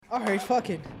All right,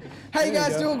 fucking. How you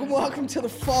guys doing? Welcome to the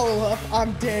follow-up.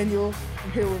 I'm Daniel.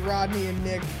 I'm here with Rodney and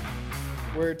Nick.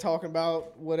 We're talking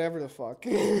about whatever the fuck.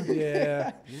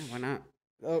 Yeah, why not?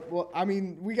 Well, I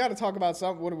mean, we got to talk about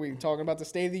something. What are we talking about? The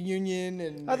State of the Union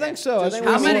and I think so. I think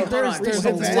How many? There's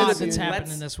a lot that's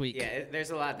happening this week. Yeah,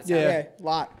 there's a lot that's Yeah. happening. Yeah,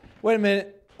 lot. Wait a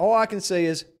minute. All I can say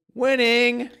is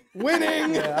winning.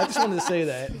 Winning. Yeah, I just wanted to say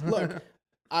that. Look,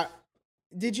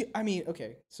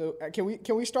 okay. So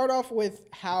can we start off with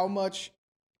how much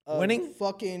Winning?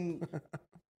 fucking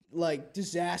like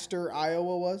disaster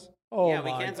Iowa was? Oh Yeah,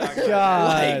 we my can't talk about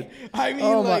God. I mean,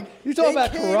 Oh my- like you're talking they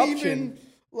about can't corruption.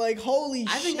 Even, holy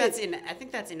I think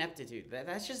shit. that's ineptitude.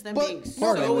 That's just them But- being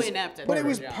no, so it was- inept. At But their it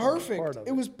was job. perfect. Part of It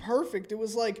it. was perfect. It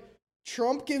was like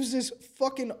Trump gives this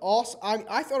fucking awesome.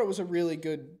 I thought it was a really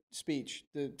good speech.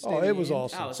 The State of the It was Union.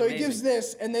 awesome. Oh, it was So he amazing. gives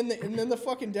this, and then the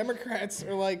fucking Democrats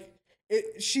are like,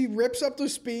 she rips up the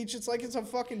speech. It's like it's a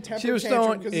fucking temper She was tantrum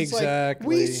throwing- because it's like exactly.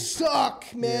 we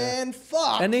suck, man.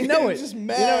 Fuck, And they know it. Just You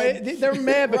mad. know, they're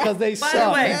mad because they By the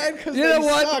suck. way, Mad 'cause You know they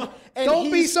what? suck, and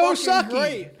Don't be he's so fucking sucky.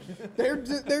 Great.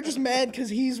 They're just mad because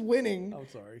he's winning. I'm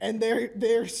sorry. And they're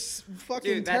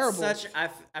fucking Dude, that's terrible. such.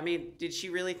 I mean, did she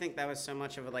really think that was so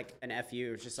much of an fu?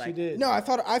 It was just like She did. No, I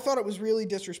thought it was really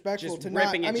disrespectful just to not.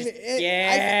 ripping it. I mean, just, it,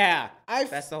 yeah, I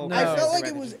that's the whole. No. I purpose, felt right? like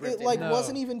it They was just ripped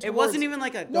wasn't even. It wasn't even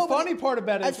like a. No, The but funny part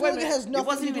about it I is, feel wait a like it minute. has nothing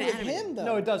wasn't to do even with animated. him, though.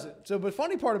 No, it doesn't. So, but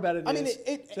funny part about it is, I mean,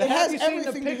 it so has have you seen the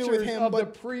everything to do with pictures him, of the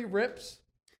but pre-rips?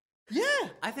 yeah,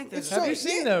 I think there's. It's a Have so- you fake.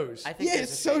 seen yeah. those? I think yeah.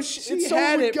 there's a So fake. she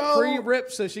had would it go,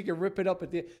 pre-ripped so she could rip it up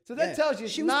at the end. So that Yeah. tells you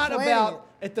She it's was not planning about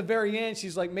at the very end.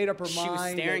 She's like made up her She mind.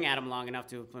 was staring and- at him long enough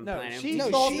to plan No, it. she No,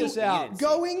 thought she- this out. You didn't see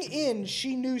going in.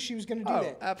 She knew she was going to do Oh,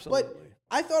 that. absolutely. But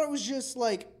I thought it was just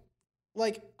like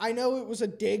I know it was a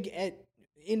dig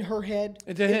in her head.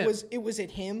 Into him. It was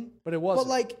at him. But it wasn't. But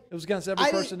like It was against every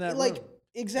I person in didn't- that like room.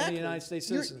 exactly United States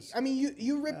You're- citizens. I mean,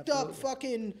 you ripped up Absolutely.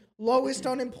 fucking lowest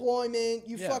unemployment.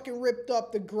 You Yeah. fucking ripped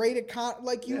up the great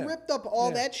like you Yeah. ripped up all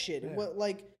Yeah. that shit.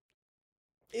 Yeah.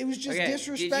 It was just Okay, did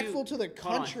disrespectful you- to the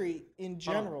hold on. country in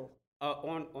Hold on. general.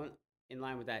 On in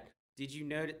line with that, did you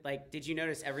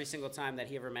notice every single time that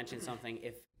he ever mentioned something,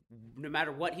 if no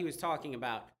matter what he was talking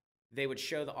about, they would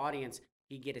show the audience,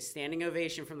 he'd get a standing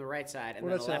ovation from the right side, and Well,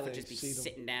 then that's the how left would they just be see them.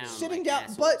 sitting down. Sitting like down,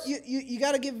 assholes. but you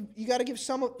gotta give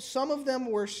some of them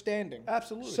were standing.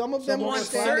 Absolutely. Some of them Some were on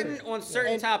standing.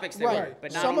 certain and- topics they right. were,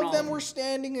 but not some on of all them were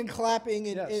standing and clapping,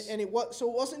 and Yes. and it was so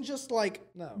it wasn't just like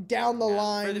No. down the No,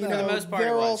 line. for the you know, most part,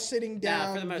 they're it all was. sitting down.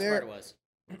 Nah, for the most they're- part, it was.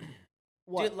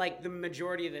 What? Dude, like the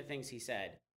majority of the things he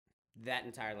said, that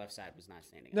entire left side was not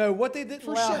standing. up. No, what they didn't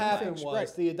For allow certain happen things, was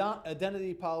right. the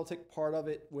identity politic part of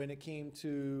it when it came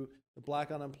to the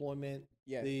black unemployment,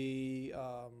 Yeah. the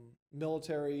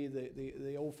military,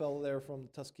 the old fellow there from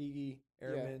Tuskegee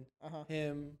Airmen, Uh-huh.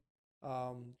 him,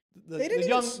 They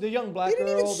didn't the young black They didn't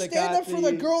girl even that stand got up for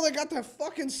the girl that got the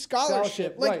fucking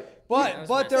scholarship. Like, right? that But was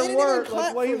but nice. there They didn't even were clap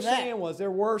like what he for was that. saying was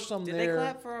there were some Did there. they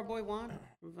clap for our boy Juan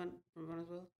from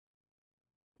Venezuela?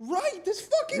 right, this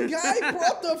fucking guy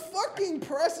brought the fucking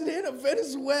president of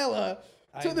Venezuela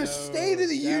to I the know, State of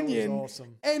the that was Union,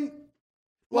 awesome. and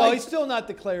Well, like, he's still not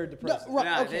declared the no, president. right,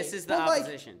 No, okay, this is the but, like,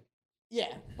 opposition.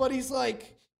 yeah, but he's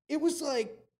like, it was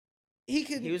like he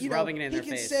could, He was you know, rubbing it in he their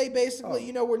could face. say basically, Oh.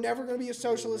 you know, we're never going to be a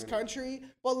socialist country,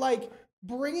 but like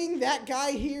bringing that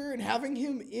guy here and having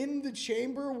him in the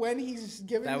chamber when he's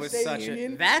giving That the was State of such the a-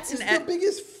 Union that's is an the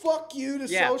biggest fuck you to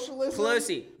Yeah, socialism.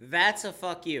 Pelosi, that's a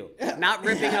fuck you. Not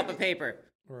ripping up a paper.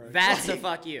 Right. That's a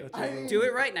fuck you. That's a real- Do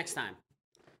it right next time.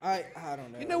 I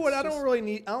don't know. You know what? It's I don't just- really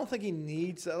need. I don't think he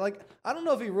needs. Like, I don't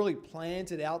know if he really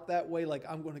plans it out that way. Like,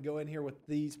 I'm going to go in here with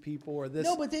these people or this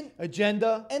No, but then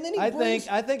agenda. and then he I brings-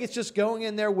 think it's just going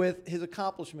in there with his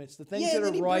accomplishments, the things yeah, that and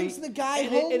then are he right. brings the guy and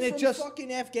home and from just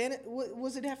fucking Afghanistan.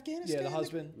 Was it Afghanistan? yeah, the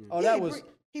husband. Yeah, Oh, that he was.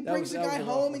 he that brings was- the that was guy a rough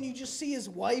home, one. and you just see his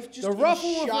wife just The in rough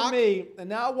one shock. for me, and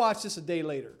now I watched this a day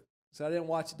later, so I didn't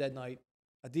watch it that night.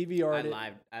 I DVR'd it.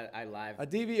 I live. I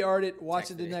DVR'd it, watched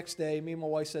it the Texted it. next day. Me and my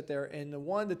wife sat there, and the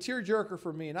tearjerker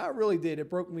for me, and I really did, it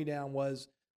broke me down, was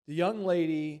the young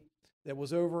lady that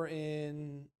was over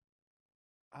in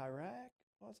Iraq,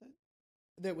 was it?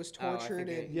 that was Oh, I tortured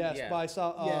think and Yes, Yeah. by Yes.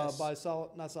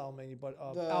 not Soleimani, but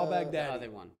The- al-Baghdadi. The other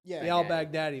one. yeah, The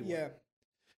al-Baghdadi one. yeah.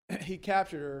 He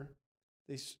captured her.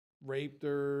 They raped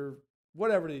her.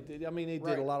 Whatever they did. I mean, they did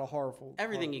Right. a lot of horrible.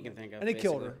 Everything you can think of. And they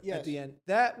killed her basically. Yes. at the end.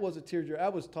 That was a tearjerker.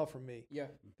 That was tough for me. Yeah.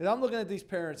 Because I'm looking at these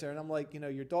parents there, and I'm like, you know,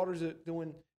 your daughter's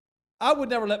doing. I would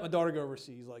never let my daughter go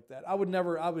overseas like that. I would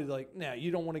never. I would like, no,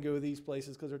 you don't want to go to these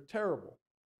places because they're terrible.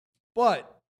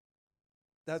 But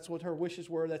that's what her wishes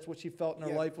were. That's what she felt in her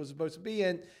Yeah. life was supposed to be.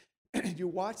 And you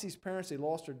watch these parents. They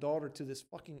lost their daughter to this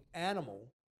fucking animal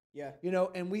Yeah. You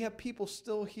know, and we have people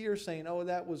still here saying, "Oh,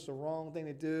 that was the wrong thing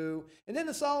to do." And then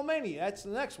the Soleimani, that's the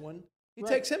next one. He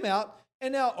takes him out,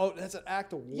 and now, that's an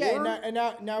act of war. Yeah, and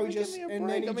now he just give me a and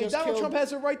break. then he just Donald killed, Trump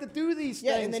has a right to do these things.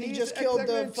 Yeah, and then he just killed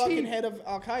the fucking head of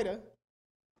Al Qaeda.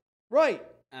 Right.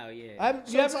 Oh yeah.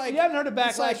 You haven't heard a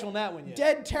backlash on that one yet.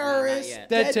 Dead terrorists. yet.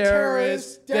 Dead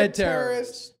terrorists. Dead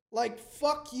terrorists. Like,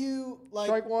 fuck you. Like,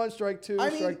 Strike one, strike two,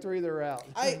 strike three, they're out.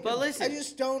 But listen, I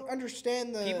just don't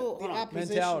understand the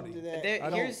opposition mentality. to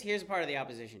that. Here's part of the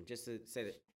opposition. Just to say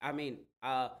that, I mean,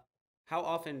 how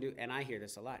often and I hear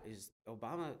this a lot, is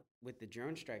Obama with the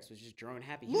drone strikes was just drone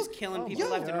happy. He was killing people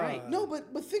left and right. No,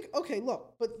 but think. Okay,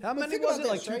 look, but how many think was about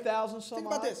it? this, Like 2,000 some. Think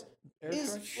about this. Is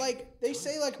strikes? like they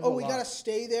say like, oh, we gotta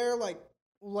stay there,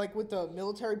 like with the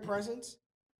military presence.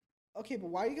 Okay, but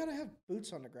why you gotta have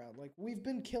boots on the ground? Like, we've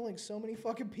been killing so many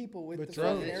fucking people with the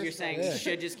drones. fucking air You're saying strikes. you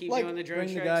should just keep Like, doing the drone bring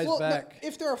the strikes? guys Well, back. look,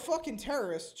 if they're a fucking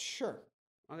terrorist, sure.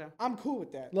 Okay. I'm cool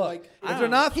with that. Look, like, if they're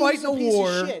not fighting a piece of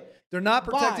war, shit. they're not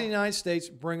protecting Bye. the United States,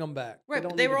 bring them back. Right,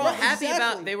 don't they need were to all be- happy Exactly.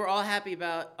 about. They were all happy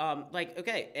about. Like,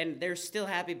 okay, and they're still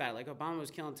happy about it. Like, Obama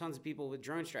was killing tons of people with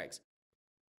drone strikes.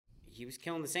 He was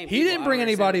killing the same. He people. didn't I bring don't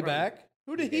understand anybody the problem. back.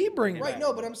 Who did he bring Right, back?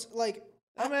 no, but I'm like,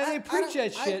 I mean, they preach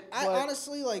that shit, I but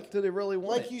honestly like. do they really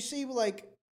want Like it? you see, like,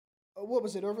 what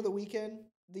was it over the weekend?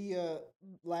 The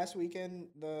last weekend,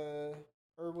 or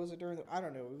was it during the? I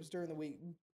don't know. It was during the week.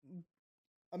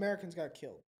 Americans got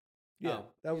killed. Yeah, Oh,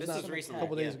 that was this not was a recently,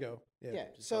 couple days yeah. ago. Yeah.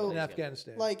 Just So in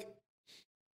Afghanistan. like,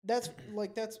 that's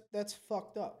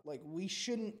fucked up. Like, we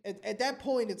shouldn't. At that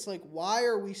point, it's like, why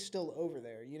are we still over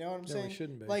there? You know what I'm No, saying? we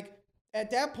shouldn't be. Like,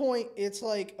 at that point, it's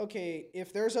like, okay,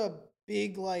 if there's a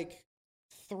big like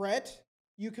threat,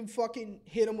 you can fucking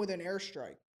hit them with an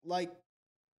airstrike. Like,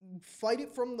 fight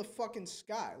it from the fucking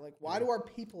sky. Like, why do our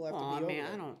people have Well, to I be mean,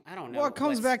 over there? I don't know. Well, it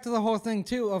comes what's- back to the whole thing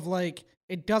too of like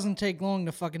it doesn't take long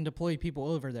to fucking deploy people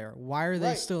over there. Why are they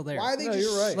Right. still there? Why are they No, just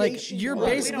you're right. like stationed you're over we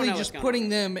there? don't basically know what's just going putting on.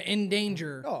 them in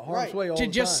danger harm's Right. way all to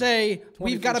the just time. say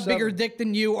we've got a bigger 24/7. dick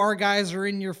than you. Our guys are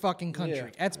in your fucking country. Yeah.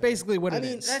 That's basically what I it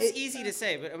mean, is. That's It- easy to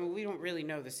say, but I mean, we don't really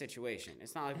know the situation.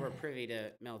 It's not like we're privy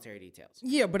to military details.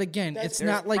 Yeah, but again, That's- it's There's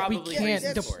not like we probably can't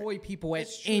reasons for it. deploy people at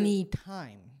It's true. any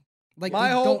time. Like My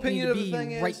we whole don't opinion need of to the be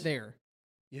thing right is- there.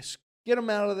 Get them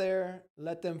out of there.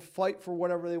 Let them fight for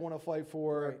whatever they want to fight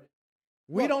for. Right.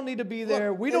 We Look, don't need to be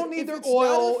there. We if- don't need if their it's not a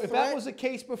oil. If that threat- was the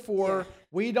case before, Yeah.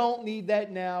 we don't need that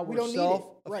now. We We're don't need it. Right.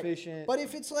 self-efficient. But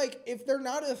if it's like, if they're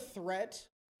not a threat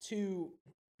to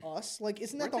us, like,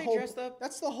 isn't that Weren't the they whole? dressed up?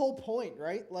 That's the whole point,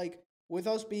 right? Like, with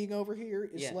us being over here,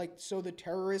 it's Yeah. like so the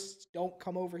terrorists don't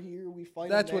come over here. We fight.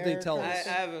 That's them what they there, tell kinda us. I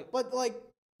thing. have a, But like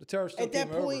the terrorists still at that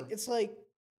came point, over. it's like,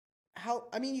 how?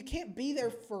 I mean, you can't be there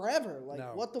forever. Like,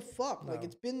 No. what the fuck? Like, No.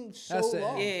 it's been so That's the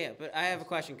long. yeah, but I have a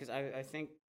question because I think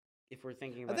if we're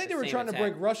thinking about I think the they were same trying to attack,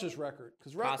 break Russia's record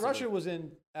because Possibly. Russia was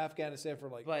in Afghanistan for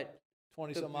like but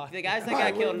 20 the- some odd. the guys that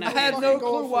Right, got killed in I had fucking no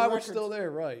going clue for why we're records. still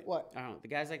there. Right. What? I don't know. The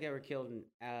guys that were killed in,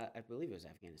 I believe it was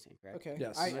Afghanistan, correct? Okay.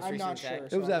 Yes. I, Most I'm not recent attack. sure.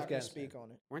 It So was I'm not gonna Afghanistan. Speak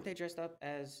on it. Weren't they dressed up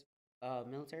as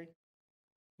military?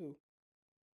 Who?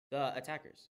 The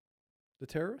attackers, The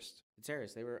terrorists? the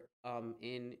terrorists. They were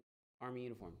in army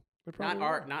uniform. They probably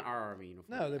Not our army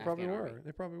uniform. No, they probably Afghan were. army.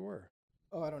 They probably were.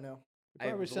 Oh, I don't know. They I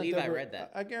probably sent believe I over- read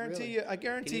that. I guarantee Really? you. I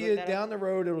guarantee Can you you. look that Down up? the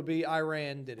road, it'll be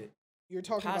Iran did it. You're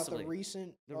talking Possibly. about the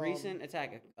recent. The recent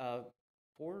attack,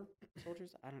 4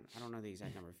 soldiers. I don't know the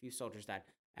exact number. A few soldiers died,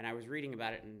 and I was reading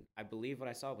about it, and I believe what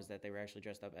I saw was that they were actually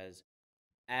dressed up as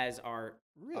our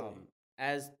Really?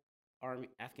 as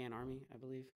Afghan army. I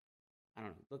believe. I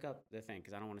don't know. Look up the thing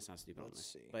because I don't want to sound stupid on Let's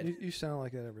this. see. But You sound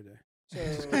like that every day.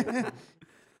 So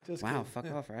Just wow, kidding. fuck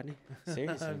off, Rodney.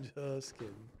 Seriously. I'm just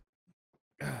kidding.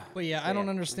 But yeah, I don't Yeah.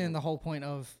 understand the whole point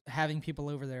of having people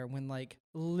over there when like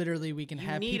literally we can You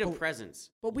have need people a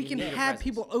presence. but we You can need a have presence.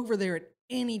 people over there at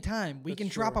any time. We That's can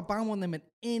drop true. a bomb on them at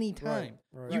any time.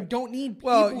 Right. You don't need people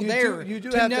Well, there. you do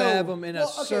to have to know have them in a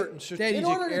Well, okay, certain that strategic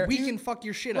order to area. we can fuck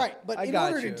your shit up. right, but I in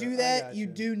got order you. to do I that, got you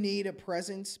you. do need a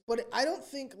presence. But I don't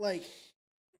think like.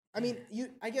 I mean,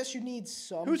 I guess you need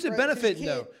some. Who's it 'cause you benefiting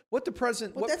can't- though? What the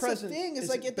present? But What that's the present thing. Is is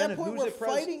like it at that benefit- point who's we're it pres-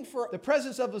 fighting for. the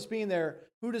presence of us being there.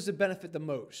 Who does it benefit the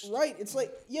most? Right. It's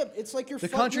like it's like you're The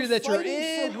fi- country you're that you're fighting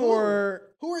in, for who?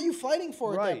 or Who are you fighting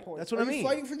for at Right, that point? that's what are I mean. you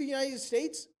fighting for the United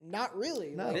States? Not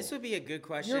really. No. Like, This would be a good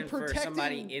question for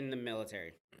somebody protecting- in the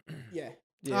military. yeah.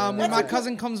 Yeah, When That's my a good-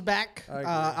 cousin comes back, I agree.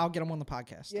 I'll get him on the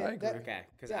podcast. Yeah. I agree. Okay,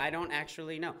 because Yeah. I don't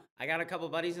actually know. I got a couple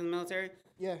buddies in the military.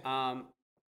 Yeah.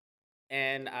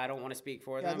 and I don't want to speak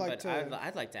for Yeah, them, I'd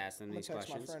I'd like to ask them I'm gonna these text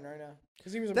questions. my friend right now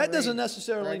because he was a That Marine, doesn't or I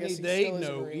necessarily guess mean he they still is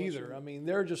a know Marine, either. which- I mean,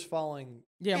 they're just following.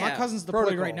 Yeah, my Yeah. cousin's deployed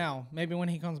Protocol. right now. Maybe when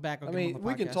he comes back, I'll I get him on mean, the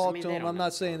we can podcast. talk I mean, to they them. don't I'm know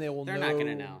not saying stuff. they will They're know, not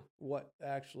gonna know. what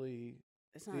actually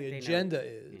It's not the like they know. agenda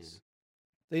is.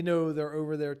 They know they're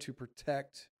over there to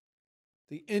protect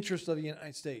the interest of the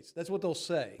United States. That's what they'll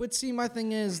say. But see, my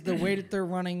thing is the way that they're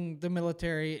running the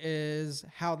military is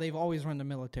how they've always run the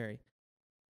military.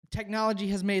 Technology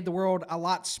has made the world a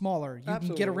lot smaller. You can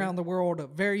Absolutely. get around the world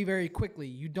very, very quickly.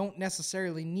 You don't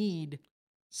necessarily need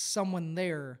someone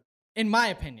there. In my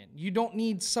opinion, you don't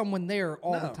need someone there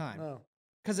all the time. No.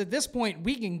 Because at this point,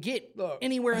 we can get Look.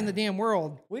 anywhere in the damn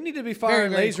world. We need to be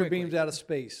firing very laser quickly. beams out of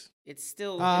space. It's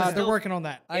still. They're working on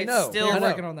that. I It's know. still I know.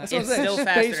 working on that. That's what I'm It's saying. still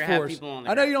faster Space to have Force. people on the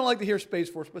I know ground. you don't like to hear Space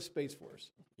Force, but Space Force.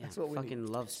 Yeah, That's what we fucking need.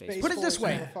 love space. Space Put it this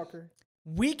Force, way. motherfucker.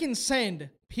 We can send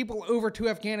people over to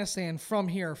Afghanistan from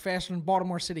here faster than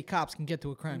Baltimore City cops can get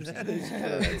to a crime scene.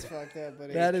 That's fucked up,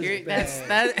 buddy. That is You're-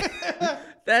 bad.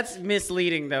 That's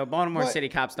misleading though. Baltimore But- City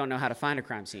cops don't know how to find a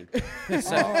crime scene.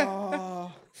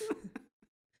 Oh,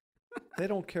 They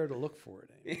don't care to look for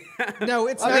it. No,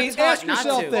 it's I not. mean, ask not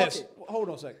yourself to. this. Hold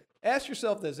on a second. Ask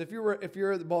yourself this: if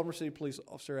you're the Baltimore City police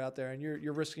officer out there and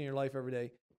you're risking your life every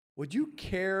day, would you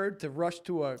care to rush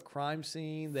to a crime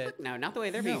scene that No, not the way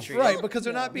they're being treated. right because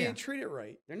they're not No. being Yeah. treated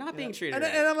right? They're not being Yeah. treated And,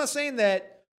 right. and I'm not saying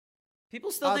that.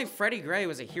 People still think Freddie Gray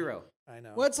was a hero. I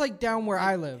know. Well, it's like down where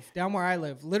I live. Down where I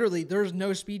live, literally, there's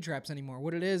no speed traps anymore.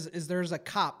 What it is there's a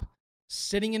cop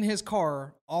sitting in his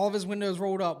car, all of his windows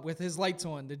rolled up with his lights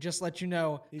on to just let you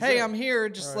know, He's hey, there. I'm here.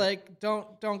 Just Right. like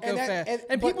don't go And that- fast.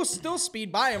 and- but- People still speed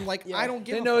by him. Like Yeah. I don't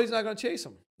give. They a know fuck. he's not going to chase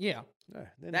them. Yeah. Yeah,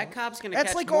 they That know. cop's gonna That's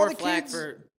catch like all more the flack kids-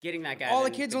 for getting that guy. All the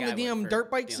than kids on the guy would damn for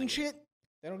dirt bikes dealing and with shit.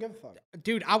 they don't give a fuck.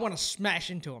 Dude, I want to smash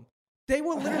into them. They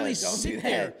will literally Don't do sit that.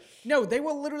 there. No, they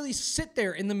will literally sit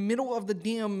there in the middle of the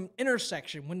damn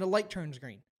intersection when the light turns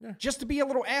green, Yeah. just to be a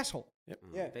little asshole.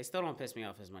 Yeah. They still don't piss me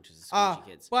off as much as the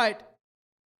squeegee kids. But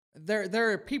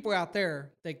there are people out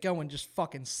there that go and just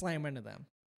fucking slam into them,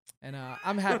 and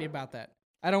I'm happy about that.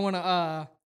 I don't want to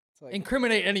It's like,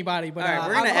 incriminate anybody, but All right,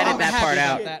 we're gonna I'm edit that happy part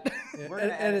about out. that. Yeah, We're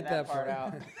gonna edit that part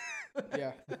out.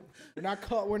 yeah,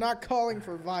 we're not calling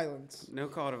for violence No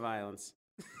call to violence.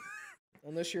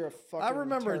 unless you're a fucking. I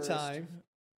remember terrorist. a time.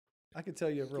 I can tell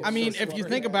you a real. I mean, So if you slippery.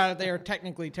 think about it, they are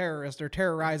technically terrorists. They're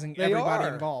terrorizing they everybody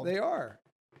are involved, They are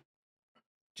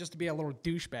just to be a little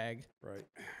douchebag. right.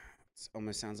 It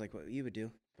almost sounds like what you would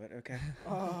do, but okay.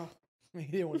 He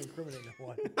didn't want to incriminate no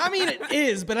one. I mean, it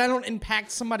is, but I don't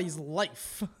impact somebody's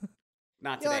life.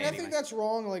 Not Yeah, today. and I anyway. think that's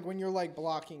wrong. Like when you're like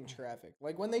blocking traffic,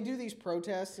 like when they do these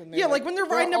protests and Yeah, like when they're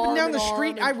riding up and down the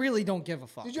street, I and- really don't give a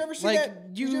fuck. Did you ever see like,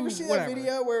 that? Did you ever see whatever. that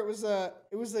video where it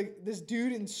was like this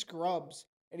dude in scrubs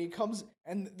and he comes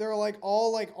and they're like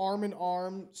all like arm in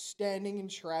arm standing in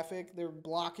traffic. They're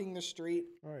blocking the street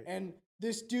Right. and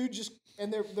this dude just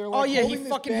and they're like Oh, yeah, he holding this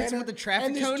fucking hits him banner, with the traffic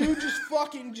and this cone. dude just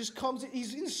fucking just comes in.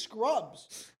 He's in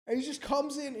scrubs. And he just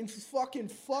comes in and fucking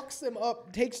fucks them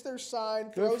up, takes their sign,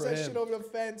 Good throws for that him. shit over the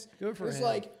fence. Good for It's him.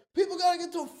 like, people gotta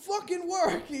get to fucking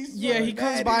work. He's Yeah, like he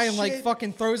comes mad by as and like shit.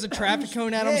 fucking throws a traffic He's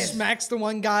cone at him, pissed. smacks the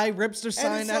one guy, rips their And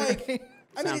sign it's out like, of him.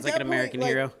 I mean, Sounds at like that an point, American like,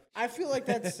 hero. I feel like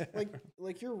that's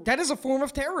like you're That is a form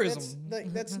of that's terrorism.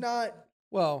 that's not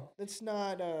Well, that's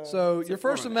not so It's a your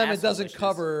form First of Amendment doesn't assholishness.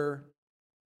 cover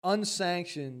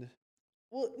unsanctioned.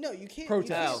 well no you can't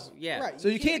Protests. Oh, yeah. right So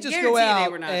you can't just guarantee go they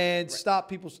out were not- and right. stop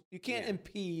people's. You can't Yeah.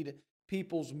 impede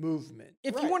people's movement.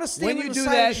 If you Right. want to stand When on you the do side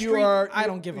of that, the street, I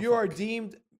don't give a you fuck. are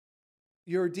deemed.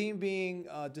 You're deemed being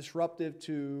disruptive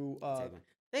to.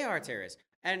 They are terrorists.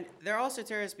 And they're also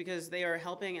terrorists because they are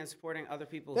helping and supporting other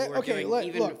people That- who are okay, doing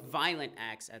even look. violent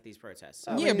acts at these protests.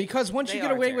 So I Yeah, mean, because once they you get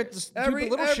are away with terrorists. the stupid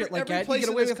little shit like every that, you place get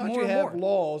in away this with country more and have more.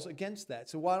 laws against that.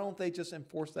 So why don't they just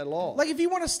enforce that law? Like if you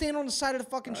want to stand on the side of the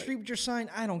fucking street with your sign,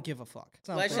 I don't give a fuck. It's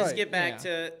not let's fair. just get back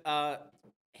Yeah. to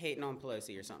hating on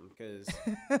Pelosi or something because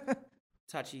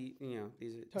touchy,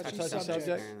 these are Touchy Touchy subject. subject.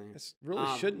 apparently. It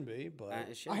really shouldn't be, but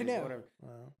It should I be, know.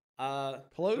 Whatever.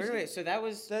 Pelosi? Wait, so that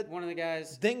was one of the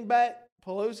guys. Dingbat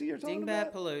Pelosi you're talking Dingbat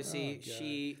about? Pelosi. Oh,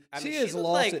 God. She has looked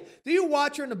lost like, it. Do you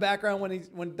watch her in the background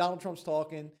when Donald Trump's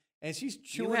talking and she's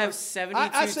chewing? You have her, 72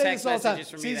 I say text this all the time.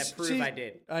 messages from me that prove I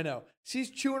did. I know.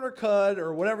 She's chewing her cud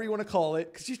or whatever you want to call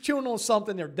it because she's chewing on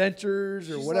something, their dentures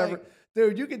or She's whatever. like-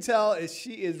 Dude, you can tell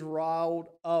she is riled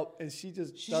up and she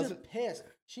just she's doesn't. just pissed.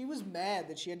 She was mad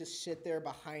that she had to sit there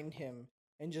behind him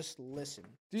and just listen.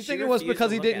 Do you She think it was refused because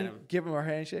to he look at didn't him. give him a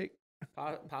handshake?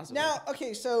 Possibly. Now,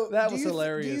 okay, so That do was you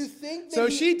hilarious. Do you think that So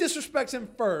he- she disrespects him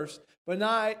first, but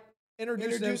not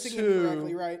introducing introducing him him to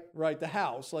correctly, right? the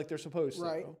house like they're supposed to.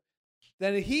 Right.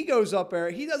 Then he goes up there.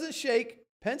 He doesn't shake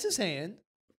Pence's hand.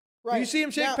 Right. Do you see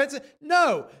him shake now, Pence?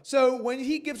 No. So when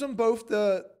he gives them both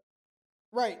the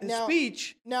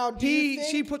speech, Now,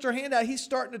 she puts her hand out. He's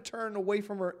starting to turn away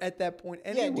from her at that point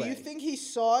anyway. Yeah. Do you think he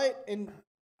saw it and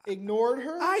ignored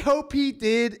her? I hope he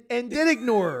did and did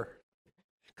ignore her.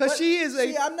 Because she is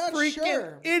I'm not freaking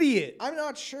sure. idiot. I'm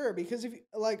not sure because if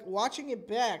like watching it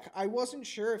back, I wasn't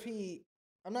sure if he.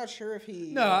 I'm not sure if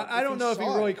he. No, I don't know if he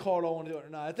saw really it. caught on to it or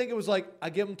not. I think it was like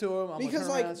I give him to him. I'm because gonna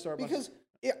turn around and start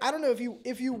I don't know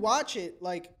if you watch it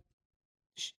like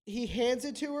he hands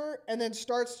it to her and then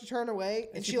starts to turn away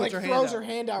and she like puts throws her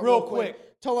hand out real real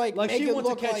quick to like make she it wants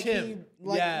to look catch like him. he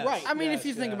like Yes. right. I mean, Yes, if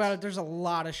you think yes. about it, there's a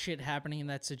lot of shit happening in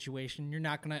that situation. You're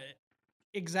not gonna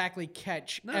exactly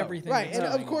catch No. everything. Right, that's and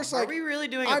of going course, on. like Are we really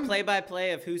doing a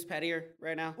play-by-play of who's pettier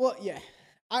right now? well, yeah.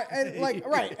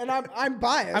 I'm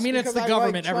biased. I mean, it's because the I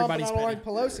government, Like Trump everybody's and I don't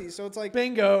petty. like Pelosi, so it's like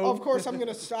Bingo. Of course, I'm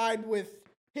gonna side with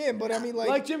him, but I mean,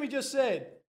 like Jimmy just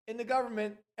said, in the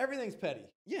government, everything's petty.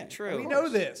 yeah, True. We of know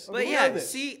course. this. But We know yeah, this.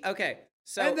 see, okay,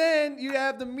 so And then you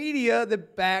have the media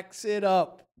that backs it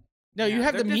up. No, Yeah, you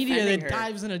have the they're media defending that her.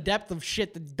 dives in a depth of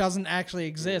shit that doesn't actually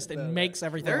exist and makes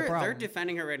everything a they're problem.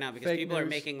 defending her right now because Fake people are news.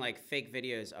 making like fake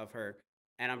videos of her,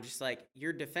 and I'm just like,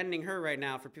 you're defending her right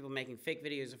now for people making fake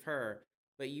videos of her,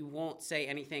 but you won't say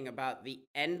anything about the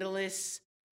endless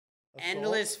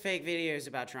fake videos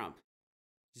about Trump.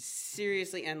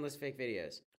 Seriously, endless fake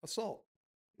videos. Assault.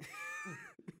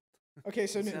 Okay,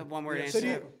 so, It's a one-word so,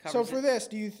 answer. so for this,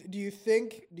 do you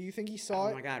think he saw Oh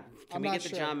it? my God! Can I'm we not get the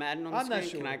sure. John Madden on the I'm not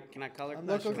screen? sure. Can I color? I'm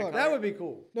Look, not sure. look, look. That would be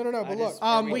cool. No, but I look. just-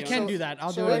 are we we can doing- do that.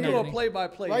 I'll so do We're it. right gonna do a editing.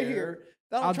 play-by-play Right here. here.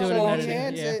 Donald I'll do Trump it in So lost he editing,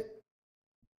 hands yeah. it.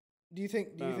 Do you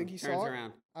think Boom, he turns saw it?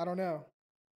 around. I don't know.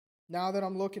 Now that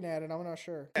I'm looking at it, I'm not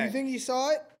sure. Do Okay. you think he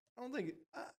saw it? I don't think.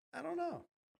 I don't know.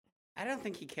 I don't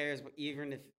think he cares, but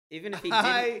even if he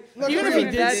didn't, Look, Even if here he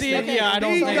it did is. see it, Okay, yeah, I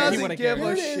don't he think doesn't he would have give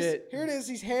cared. a Here it is. shit. Here it is.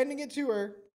 He's handing it to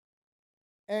her,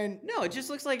 and no, it just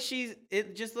looks like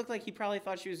it just looked like he probably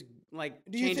thought she was like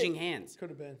Do you changing think- hands. Could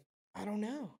have been. I don't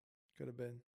know. Could have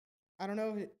been. I don't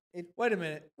know. Wait a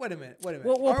minute. We'll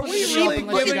We'll Are put we the really sheep and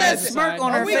let Look you at giving that guys this? smirk decide.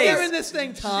 on Are her we face. giving this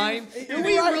thing time? Do You're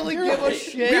we right, really you're give a right.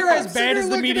 shit? You're as I'm bad as sitting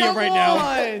the here media looking right at now. Come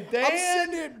on, I'm Dan.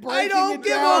 sitting it, I breaking don't it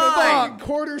give down a at fucking fuck.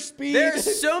 quarter speed.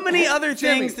 There's so many other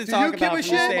Jimmy, things to do talk you give about a from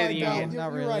shit? the Oh State my of the God, Union. you're Not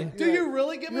right. really. Do you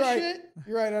really give You're a right. shit?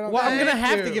 You're right. I don't. Well, I'm Thank gonna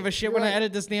have to you. give a shit You're when I right.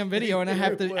 edit this damn video, and I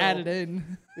have to Well. add it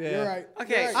in. Yeah. You're right.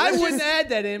 Okay, You're right. I Let's wouldn't just- add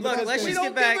that in Look, because let's we just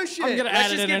don't get back- give a shit. I'm gonna Let's add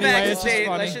just it in get anyway. back to It's just say,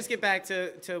 funny. let's just get back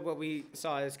to what we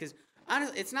saw is because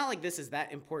honestly, it's not like this is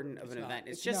that important of an not. event.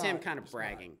 It's It's just him not. kind of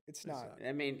bragging. It's not.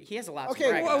 I mean, he has a lot Okay, to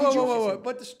brag whoa, about. Whoa.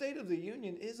 But the State of the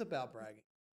Union is about bragging.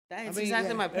 That's I mean, exactly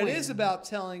yeah, my point. It is about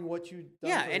telling what you've done.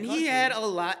 Yeah, for the and he country. had a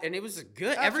lot, and it was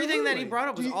good. Everything that he Absolutely. brought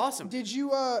up was awesome. Did you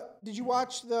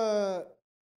watch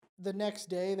the next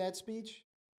day that speech?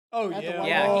 Oh at the yeah. White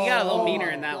Yeah, House? he got a little Oh, meaner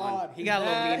in that God. one. He got a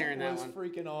little meaner in that was one.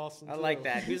 freaking awesome. I like too.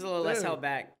 that. He was a little less Dude. held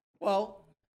back. Well,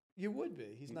 you would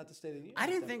be. He's not the State of the Union. I at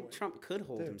didn't that think point. Trump could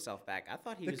hold Dude. himself back. I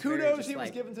thought he The was very kudos just he was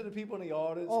like, giving to the people in the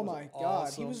audience. Oh was my God,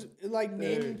 awesome. he was like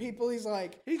naming Dude. people. He's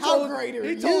like, He how told- great are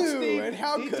he told you? Steve, And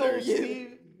how he good told are you?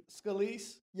 Steve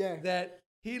Scalise Yeah. that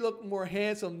he looked more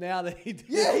handsome now than he did.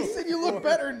 Yeah, he said you look before.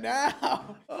 better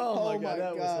now. Oh my God,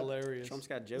 that was hilarious. Trump's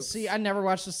got jokes. See, I never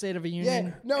watched the State of a Yeah,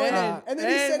 Union. no, and then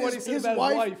he and said what his, he said his about his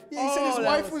wife. wife. Yeah, he said Oh, his that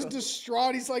wife was was so-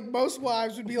 distraught. He's like, most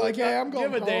wives would be like, "Hey, I'm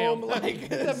going give a damn. home." Like, He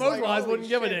said it's most like, wives holy wouldn't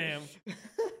give a shit. damn.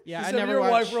 Yeah, He I said, never your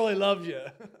watched. wife really loves you.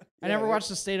 I never watched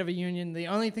the State of a Union. The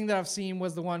only thing that I've seen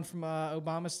was the one from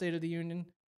Obama's State of the Union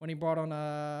when he brought on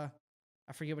I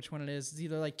forget which one it is. It's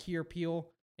either like Key or Peele,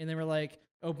 and they were like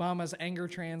Obama's anger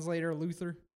translator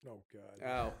Luther. Oh God.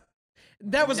 Oh,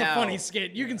 That was a No. funny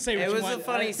skit. You can say what It you was want. a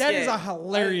funny That is skit. a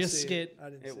hilarious skit.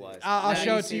 I didn't it see was. I'll Now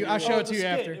show you it to see you. it. I'll show it the to you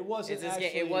skit. after. It wasn't It's a skit.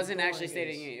 actually It wasn't during actually State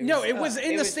of the Union. It No, was- it was in it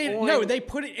the was state. on- No, they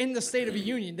put it in the State of the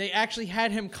Union. They actually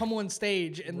had him come on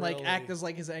stage and like Really? act as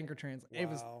like his anger translator. It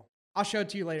was. Wow. I'll show it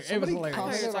to you later. Somebody it was I thought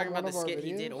hilarious. you were commented talking on about the one of our skit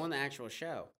he did videos? on the actual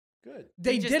show. Good.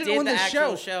 They He just did it on the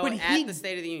actual show, but at he the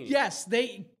State of the Union. Yes,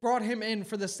 they brought him in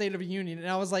for the State of the Union, and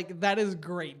I was like, that is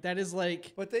great. That is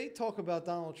like, But they talk about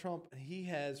Donald Trump, and he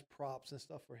has props and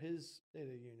stuff for his State of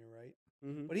the Union, right?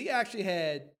 Mhm. But he actually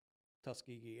had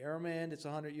Tuskegee Airman. It's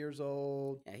 100 years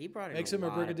old. Yeah, he brought in Makes a him a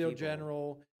lot of brigadier people.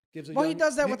 general. Gives a well, young, he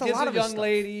does that with a gives lot of young his stuff.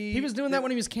 lady. He was doing that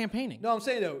when he was campaigning. No, I'm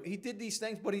saying though, he did these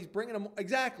things, but he's bringing them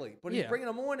exactly. But he's Yeah. bringing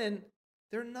them on, and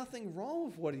there's nothing wrong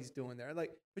with what he's doing there.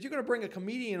 Like, but you're gonna bring a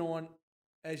comedian on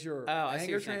as your I see anger what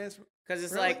you're saying. transfer. Because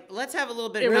it's Really? like, let's have a little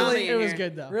bit It of was, comedy it in was here.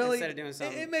 good though. Really, Instead of doing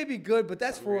something- it may be good, but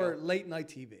that's something for real. late night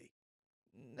TV.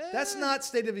 Eh, That's not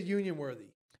State of the Union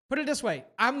worthy. Put it this way: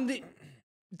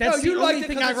 That's No, the you only liked it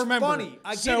thing 'cause I it's remember. funny.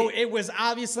 I get so it. it was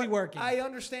obviously working. I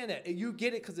understand that. You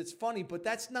get it because it's funny, but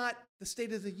that's not the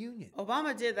State of the Union.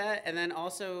 Obama did that, and then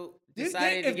also They-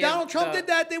 decided to if give Donald Trump the- did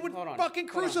that, they would Hold on, fucking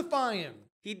hold on. crucify him.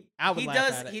 I would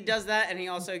laugh at it. He does that, and he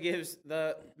also gives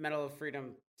the Medal of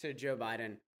Freedom to Joe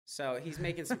Biden. So he's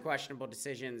making some questionable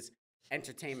decisions,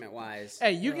 entertainment wise.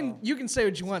 Hey, you can say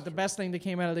what you want. The best thing that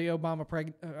came out of the Obama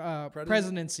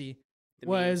presidency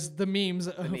was the memes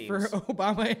for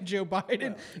Obama and Joe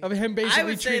Biden of him I basically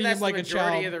would say treating that's him like the a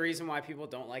majority child. of the reason why people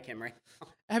don't like him, right?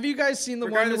 Have you guys seen the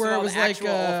Regardless one of where all it was the like actual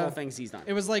awful things he's done.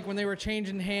 it was like when they were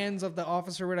changing hands of the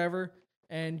office or whatever,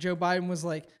 and Joe Biden was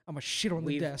like, "I'm gonna shit on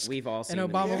the desk." We've all seen and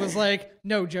the Obama memes. was like,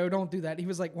 "No, Joe, don't do that." He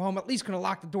was like, "Well, I'm at least gonna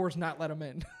lock the doors, not let him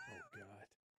in." Oh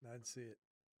God, I'd see it,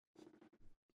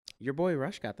 Your boy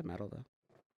Rush got the medal though.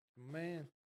 man.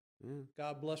 Yeah.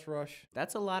 God bless Rush.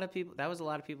 That's a lot of people. That was a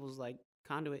lot of people's like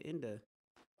conduit into.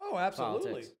 Oh, absolutely.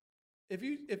 Politics. If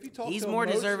you talk, He's to more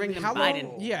most of deserving the than How Biden.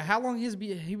 people- long? Yeah, how long has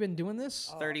he been doing this?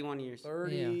 31 years.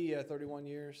 31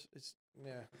 years. It's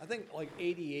I think like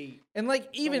 88. And like,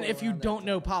 even somewhere if you around that don't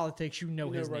know time. politics, you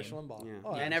know his Rush name. Limbaugh. Yeah.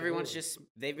 Oh, And everyone's absolutely. just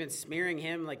they've been smearing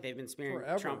him like they've been smearing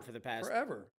Forever. Trump for the past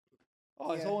forever.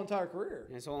 Oh, his Yeah. whole entire career.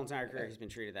 his whole entire career. He's been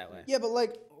treated that way. Yeah, but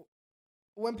like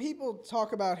when people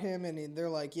talk about him and they're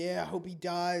like, "Yeah, I hope he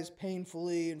dies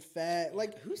painfully and fat."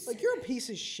 Like, Who's like you're a piece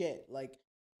of shit. Like,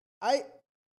 I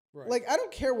Right. like I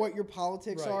don't care what your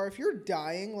politics Right. are. If you're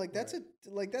dying, like that's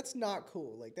that's not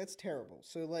cool. Like that's terrible.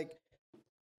 So like.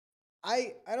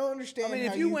 I don't understand. I mean,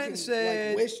 how if you can, went and said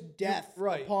like, wish death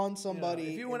right. upon somebody,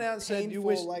 if you went out and said you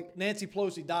wish painful, like Nancy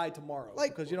Pelosi died tomorrow,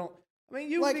 Like- because you don't. I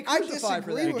mean, you like would be I crucified for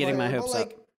disagree that. with Getting her, my but hopes up.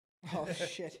 like, oh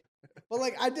shit. But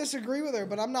like, I disagree with her,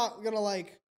 but I'm not gonna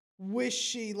like wish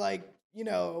she like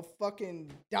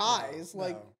fucking dies.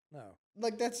 No.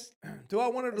 Like that's Do I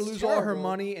want her to It's lose all her terrible.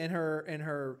 money and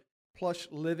her plush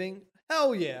living?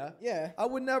 Hell yeah. yeah. I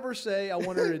would never say I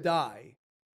want her to die.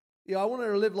 I want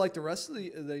her to live like the rest of the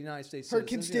United States. Her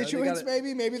citizens. constituents,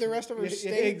 maybe the rest of her Yeah,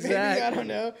 state, exactly. maybe I don't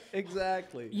know.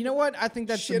 Exactly. You know what? I think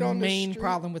that's Shit the on the main street.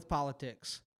 problem with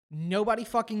politics. Nobody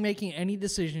fucking making any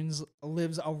decisions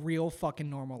lives a real fucking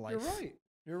normal life. You're right.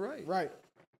 You're right. Right.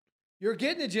 You're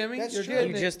getting it, Jimmy. That's You're true. getting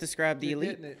You it. just described the You're elite.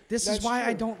 getting it. This That's is why I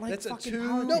true. don't like That's a fucking two-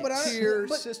 politics. No, but Tier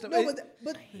but, system. No, It-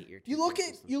 but hate your you two-tier look at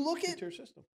system. you look at Two-tier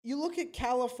system. you look at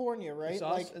California, right? It's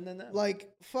us and then them.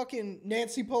 like fucking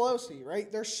Nancy Pelosi,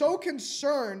 right? They're so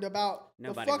concerned about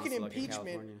Nobody the wants fucking to look at impeachment.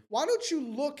 California. Why don't you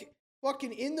look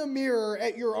fucking in the mirror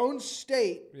at your own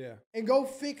state Yeah. and go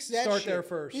fix that Start shit? there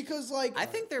first. Because like I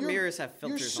think their you're- mirrors have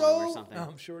you're filters on them or so- something.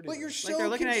 I'm sure it But is. you're so Like they're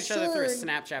looking at each other through a concerned-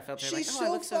 Snapchat filter. She's Like, oh, I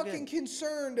so look so fucking good.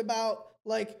 concerned about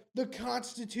like the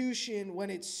Constitution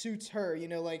when it suits her, Yeah.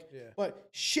 but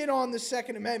shit on the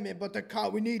Second Amendment,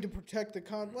 but we need to protect the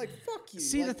like fuck you.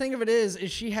 See, the like, thing of it is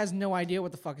she has no idea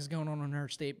what the fuck is going on in her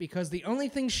state because the only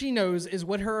thing she knows is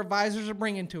what her advisors are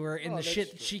bringing to her and Oh, the that's shit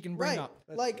true. she can bring right, up.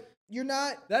 like you're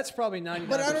not. That's probably 99%.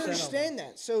 But I don't of them. understand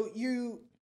that. So you're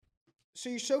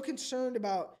so concerned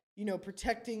about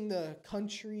protecting the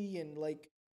country and like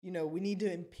we need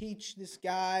to impeach this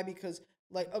guy because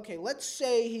like okay, let's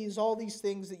say he's all these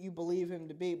things that you believe him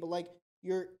to be, but like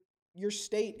your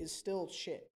state is still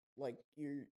shit. Like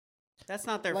you're That's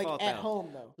not their like fault at though. home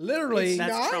though. Literally, It's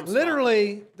That's not? Trump's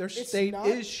literally, their It's state not?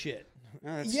 is shit.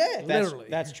 No, that's, Yeah. Literally.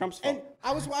 That's Trump's fault. And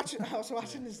I was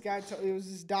watching this guy. It was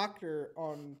this doctor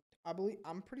on.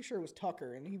 I'm pretty sure it was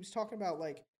Tucker, and he was talking about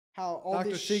like how all Dr.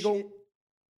 this Siegel? shit.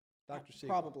 Dr. Siegel.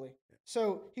 Probably.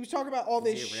 So he was talking about all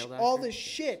Is he this a real all doctor? this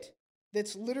shit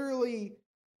that's literally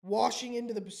washing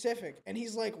into the Pacific, and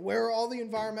he's like, "Where are all the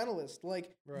environmentalists? Like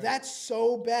Right. that's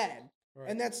so bad, Right.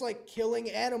 and that's like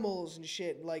killing animals and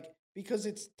shit, like because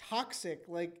it's toxic.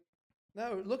 Like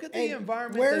No, look at the And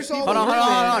environment. where's that all people the Hold on, live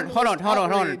hold on, in. hold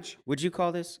on. outrage. Would you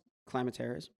call this climate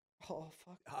terrorism? oh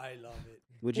fuck." I love it.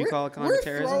 Would you We're- call it climate We're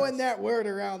terrorism? throwing that word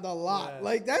around a lot. Yes.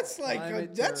 Like that's like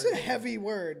Climate that's a terrorism. heavy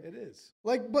word. It is.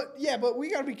 Like, but we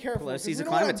gotta be careful. 'cause Pelosi's we a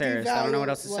don't wanna climate terrorist. I don't know what devalue,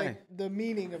 else to like, say. The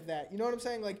meaning of that, you know what I'm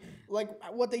saying? Like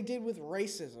what they did with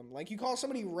racism. Like you call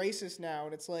somebody racist now,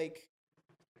 and it's like,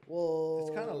 well,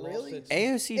 It's kinda lost really. its-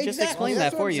 AOC just Exactly, explained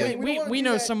that's that what for I'm you. saying. We don't wanna We do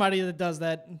know that. somebody that does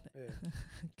that Yeah.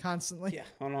 constantly. Yeah.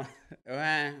 Hold on.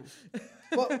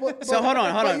 But, So hold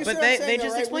on. you see But what I'm they saying, though,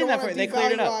 just right? explained We that don't for you. They wanna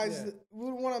cleared it up. devaluize the- We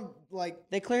don't want to like.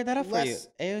 They cleared that up for you. Less-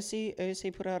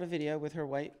 AOC put out a video with her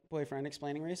white boyfriend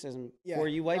explaining racism Yeah, for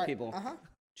you white right. people. Uh-huh.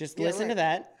 Just Yeah, listen to right.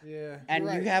 that, Yeah. and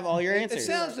You're you right. have all your It answers.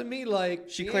 sounds to me like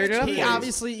She the cleared it up answer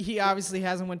for you. is- He obviously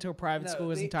hasn't went to a private No, school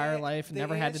his the entire an- life, the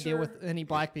never had to deal answer- with any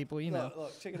black people, you know.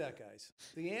 Look, check it out, guys.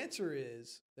 The answer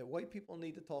is that white people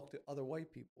need to talk to other white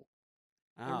people.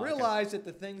 Oh, and okay. realize that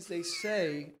the things they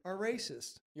say are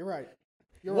racist. You're right.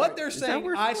 You're What right. they're that saying,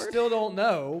 word I for word? still don't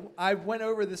know. I went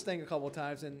over this thing a couple of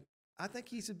times, and I think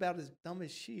he's about as dumb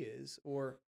as she is.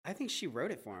 Or I think she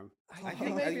wrote it for him. I I think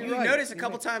think maybe you right. notice a You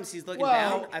couple may- times he's looking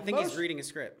Well, down. I think he's most- reading a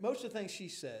script. most of the things she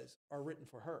says are written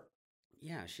for her.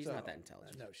 Yeah, she's So, not that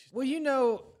intelligent. No, she's Well, you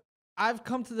know, I've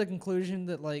come to the conclusion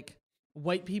that like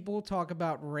white people talk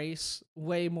about race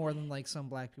way more than like some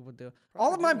black people do.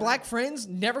 All of Probably my do, black friends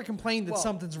never complain that Well,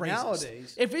 something's racist.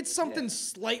 nowadays, If it's something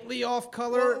slightly off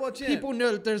color, Well, Jim, people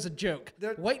know that there's a joke.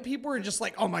 they're- White people are just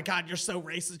like, "Oh my god, you're so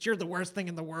racist. You're the worst thing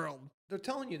in the world." they're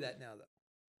telling you that now, though.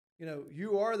 You know,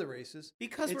 you are the racist.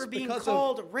 Because It's we're being because of-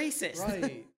 called racist.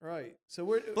 Right, right. So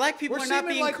we're Black people we're are not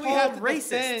seeming being like we have to called racist.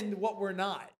 defend what we're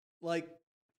not. Like,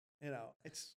 you know,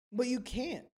 it's But you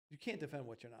can't. you can't defend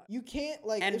what you're not. You can't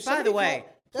like. And if by the somebody way,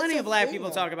 that's plenty the of black thing, people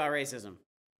though. talk about racism.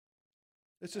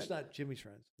 It's just not Jimmy's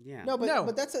friends. Yeah. No, but no,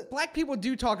 but that's a black people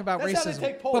do talk about That's how they racism,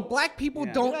 take polls. but black people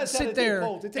Yeah. don't That's how they sit take there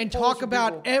polls. They take and polls talk from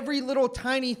about people. every little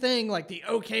tiny thing like the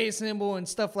OK symbol and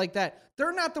stuff like that.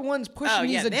 They're not the ones pushing Oh,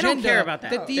 yeah, these they agenda don't care about that.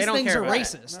 that They these don't things care are about that.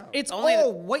 racist. No. It's Only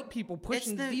all white people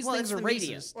pushing the- these well, things it's are the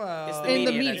media. racist. Well, It's the In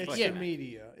the media. media, that's It's pushing the it.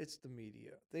 media. It's the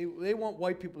media. They want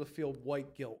white people to feel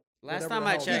white guilt. Last whatever time the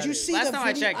I hell checked, that Did you is. see last the time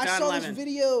I video? checked, I John saw Lemon this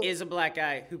video. is a black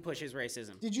guy who pushes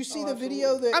racism. Did you see Oh, the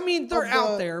video that? I mean, they're of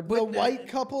out the- there, the but white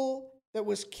couple that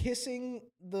was kissing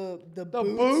the boots?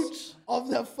 boots of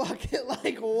the fucking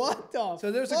like what the?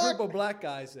 So there's a fuck? group of black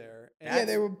guys there. and Yeah,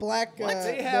 they were black. What?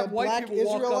 They have the white black people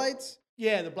walk up- Israelites.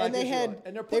 Yeah, the black and they Israelite. had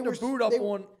and they're they putting were- their boot up they-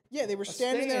 on. Yeah, they were a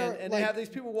standing there stand, and like they have these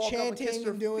people walk up and kiss chanting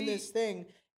their and doing feet. this thing,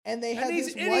 and they And had these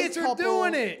this idiots white are couple.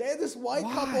 doing it. They had this white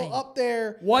Why? couple up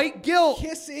there White guilt.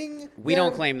 kissing. We their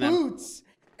don't claim them. boots,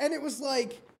 and it was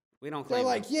like We don't they're claim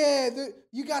like, them. yeah,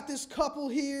 you got this couple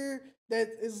here that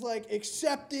is like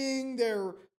accepting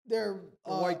their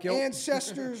white guilt.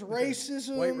 ancestors'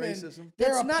 racism, White and racism.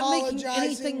 they're That's not making apologizing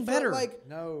anything for, better. Like,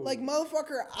 No. like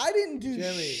motherfucker, I didn't do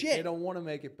Jimmy, shit. they don't want to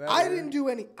make it better. I didn't do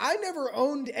any. I never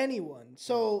owned anyone.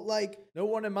 So like, No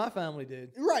one in my family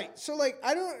did. right. So like,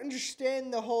 I don't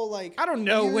understand the whole like. I don't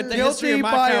know what the you're- history of Guilty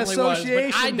my by family was, but I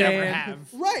association, never Dan.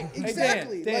 have. Right. Hey,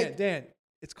 Exactly. Dan, like, Dan.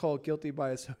 It's called guilty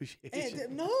by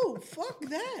association. no, fuck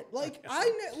that. Like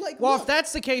like. Well, look, if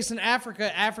that's the case in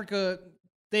Africa,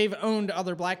 they've owned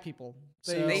other black people.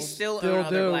 They- So- They still Still own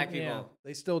other do. black people. Yeah.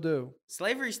 They still do.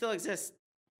 Slavery still exists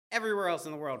everywhere else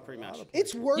in the world, pretty much.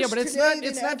 it's worse. yeah, but it's today not.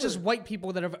 It's than not just ever. white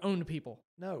people that have owned people.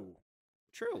 No.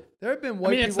 True. There have been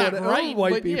white mean, it's people not that right, own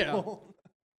white but yeah. people.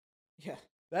 Yeah,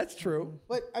 That's true.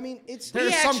 but I mean, it's We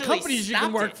There's some actually companies you can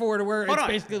stopped work it. for to where Hold it's on.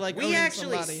 basically like we owning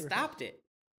actually somebody. stopped it.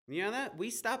 You know that? We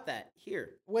stopped that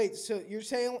here. wait. So you're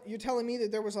telling me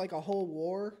that there was like a whole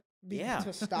war Yeah.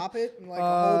 to stop it, and like a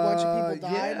whole bunch of people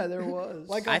died. Yeah, there was.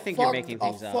 Like I a think you're fuck- making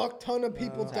things a up. fuck ton of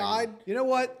people died. You know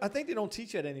what? I think they don't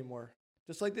teach that anymore.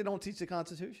 Just like they don't teach the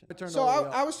Constitution. I turned So all the way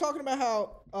up. I was talking about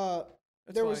how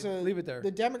That's there was fine. a Leave it there.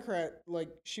 the Democrat, like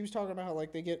she was talking about how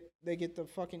like they get the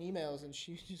fucking emails and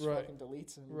she just Right. fucking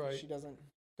deletes them. Right. She doesn't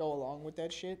go along with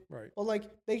that shit. Right. But like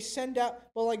they send out.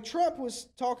 But like Trump was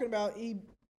talking about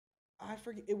I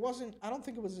forget. It wasn't. I don't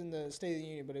think it was in the State of the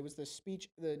Union, but it was the speech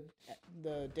the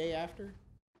day after,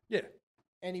 Yeah.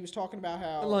 and he was talking about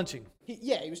how The lunching. he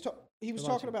was talking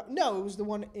luncheon. about no, it was the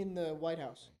one in the White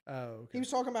House. Oh, okay. He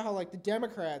was talking about how like the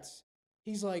Democrats,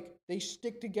 he's like they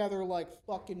stick together like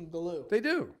fucking glue, They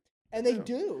do. and they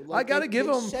do. I Like, got to give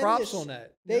they them send props this- on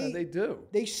that. they- Yeah, they do.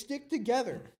 They stick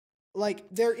together, like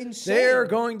they're insane. They're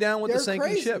going down with the They're sinking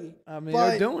crazy, ship. I mean, but-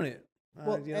 they're doing it.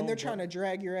 Well, and they're trying to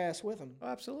drag your ass with them. Oh,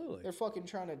 absolutely. They're fucking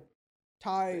trying to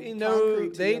tie. They know.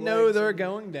 concrete to They your know legs they're and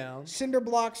going down. cinder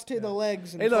blocks to the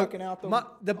legs and Hey, look. fucking out the.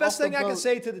 The best off thing the I can boat.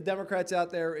 say to the Democrats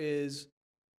out there is,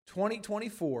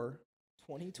 2024.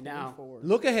 2024.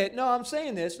 Look ahead. No, I'm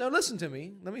saying this. No, listen to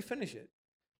me. Let me finish it.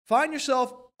 Find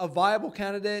yourself a viable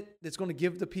candidate that's going to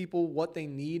give the people what they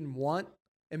need and want,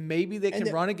 and maybe they can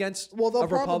they- run against well, they'll a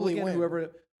probably Republican, win.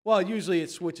 whoever. Well, usually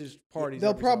it switches parties. They'll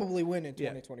every so- probably win in Yeah.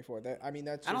 2024. That I mean,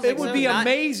 that's. I don't just- It think would so. be Not-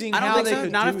 amazing I don't how think they so.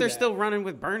 could Not do if they're that. still running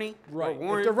with Bernie Right. or If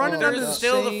Warren. they're running they're under the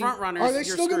still the same- front runners. Are they you're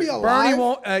still gonna be screwed. alive? Bernie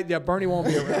won't. Yeah, Bernie won't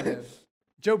be around then.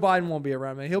 Joe Biden won't be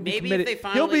around, man. He'll be Maybe if committed. they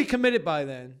He'll be finally- committed by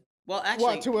then. Well, actually,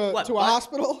 what to a what, to a Buck-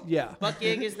 hospital? Yeah. Buck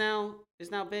Gig is now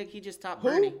big. He just topped Who?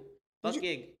 Bernie. Buck you-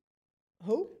 Gig.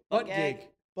 Who? Butt Gag. gig.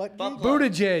 But Butt you- plug.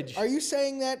 Buttigieg. are you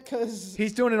saying that because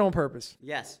He's doing it on purpose.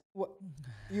 Yes. what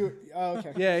you? Oh,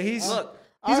 okay. Yeah, he's Look,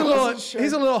 he's I a little wasn't sure.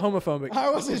 he's a little homophobic. I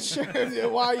wasn't sure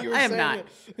why you were I am saying not.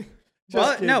 it.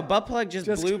 Just no, kidding. butt plug just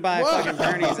Just blew by Whoa. fucking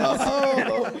Bernie's.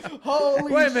 Oh,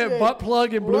 holy Wait a minute, shit. butt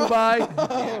plug and blue by?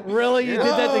 Really? You did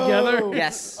that together? Whoa.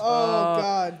 Yes. Oh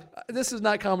God. This is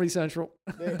not Comedy Central.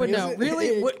 But no,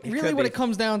 really, what it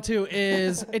comes down to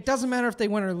is it doesn't matter if they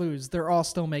win or lose. They're all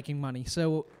still making money.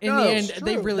 So in the end,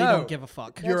 they really don't give a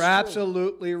fuck. You're true.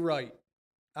 absolutely right.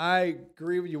 I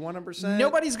agree with you 100%.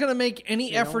 Nobody's gonna make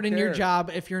any effort in your care.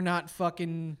 job if you're not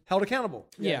fucking. Held accountable.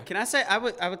 Yeah. Can I say I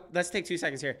would let's take 2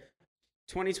 seconds here.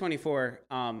 2024,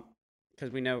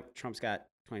 because we know Trump's got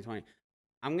 2020.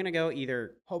 I'm gonna go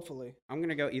either Hopefully.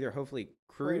 hopefully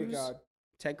Pray to Cruz, God.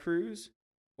 Ted Cruz,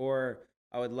 or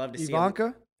I would love to see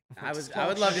Ivanka? I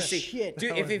would love to see. Shit.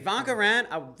 Dude, if Ivanka ran,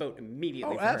 I would vote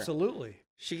immediately Oh, for her. absolutely.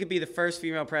 She could be the first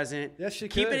female president. Yes, she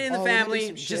Keep could. it in the Oh, wouldn't that be family.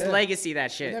 some Just shit? legacy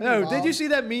that shit. Wouldn't that No, be did you wild? see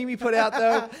that meme he put out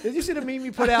though? Did you see the meme he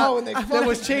put out and they that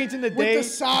was changing the with date? the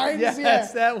signs, Yes, yeah.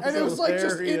 that was and it was like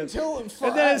just hilarious. until And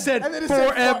then it said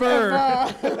forever.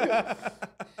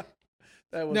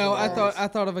 That was No, hilarious. I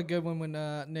thought of a good one when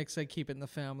Nick said keep it in the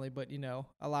family, but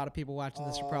a lot of people watching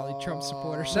this are probably Trump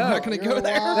supporters, so I'm No, not gonna you're go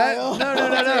there. wild.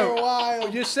 No. You're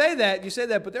wild. You say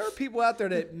that, but there are people out there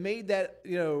that made that,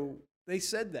 they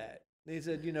said that. They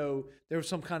said, there was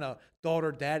some kind of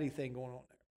daughter-daddy thing going on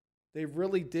there. They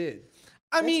really did.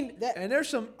 I mean, And there's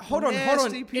some hold on.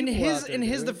 nasty In people out there,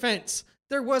 his dude. defense,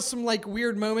 there was some like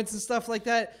weird moments and stuff like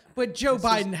that. But Joe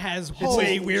Biden has way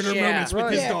Holy weirder shit. moments with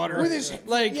Right. his Yeah, daughter. with his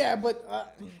like,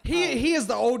 but he is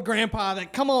the old grandpa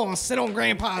that come on, sit on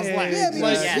grandpa's Yeah, lap. yeah, like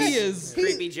because he yes. is.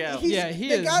 Creepy Joe. He they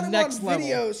is got him next on level.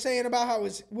 video saying about how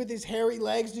with his hairy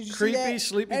legs. Did you Creepy, see that?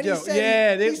 sleepy And he Joe. said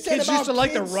Yeah, he kids said used about to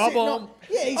like to kids rub sitting on- him.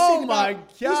 Yeah, he Oh said my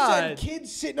about, He God. said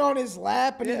kids sitting on his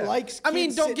lap, and Yeah. he likes. I mean,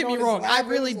 kids don't sitting get me on his wrong. lap. I It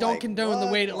really was don't like, condone the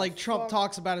what way that like Trump fuck?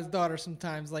 talks about his daughter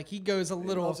sometimes. Like he goes a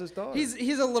little. loves his daughter.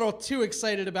 He's a little too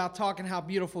excited about talking how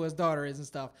beautiful his daughter is and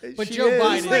stuff. But She Joe is.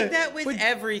 Biden, He's like that with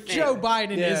everything. Joe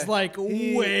Biden Yeah. is like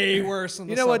way worse than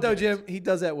You the know what though, subject. Jim? He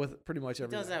does that with pretty much He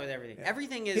everything. does that with everything.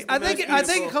 Everything is. I the think most it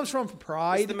beautiful. comes from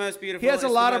pride. It's the most beautiful. He has a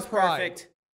it's lot the of most pride. Perfect.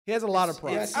 He has a lot of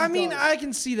pride. Yes. I mean, does. I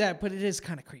can see that, but it is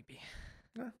kind of creepy.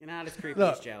 You're not as creepy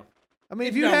Look, as Joe. I mean,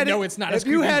 if No, you had no, it's not as if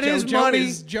you creepy as had Joe. his Joe money,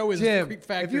 is- Joe is Jim, creep if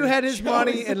factor. you had his Joe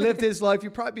money is- and lived his life,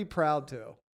 you'd probably be proud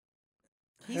too.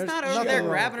 He's There's not over nothing there wrong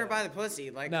with grabbing her that. by the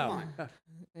pussy. Like, come on.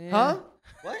 Huh?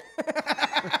 What?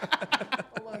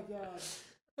 Oh my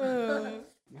god.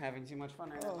 I'm having too much fun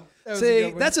right now. That was a See, good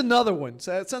one. that's another one.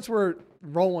 So since we're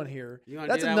rolling here, You wanna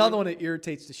that's do that another one? one that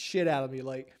irritates the shit out of me.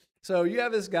 Like, so you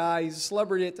have this guy, he's a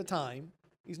celebrity at the time.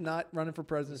 He's not running for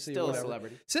presidency Still or a whatever.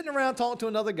 celebrity. Sitting around talking to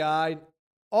another guy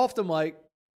off the mic,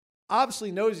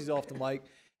 obviously knows he's off the mic,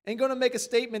 and going to make a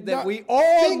statement that No, we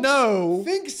all thinks- know.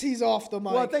 Thinks he's off the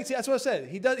mic. Well, thanks. That's what I said.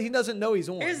 He doesn't know he's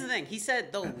on. Here's the thing. He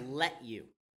said they'll let you.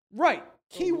 Right.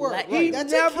 Keyword. Let Right. you.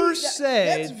 That's never a key,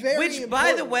 said- That's very Which, by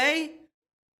the important. way,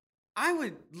 I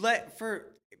would let for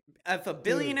if a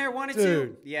billionaire wanted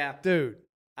dude, to. Yeah, Dude,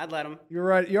 I'd let him. you're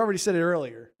right. You already said it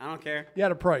earlier. I don't care. You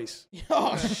had a price.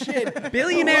 Oh shit.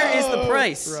 Billionaire is the Whoa.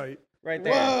 price. Right.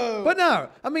 there. Whoa. But no,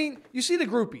 I mean, you see the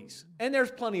groupies, and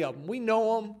there's plenty of them. We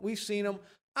know them. We've seen them.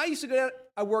 I used to go down.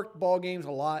 I worked ball games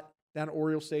a lot down at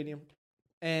Oriole Stadium,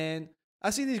 and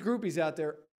I see these groupies out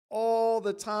there all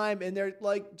the time, and they're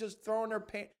like just throwing their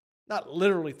not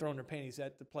literally throwing their panties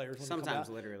at the players. When they come Sometimes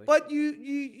out, literally. but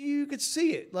you could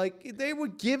see it. Like they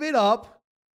would give it up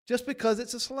just because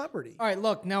it's a celebrity. All right,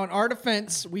 look, now in our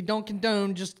defense, we don't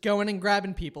condone just going and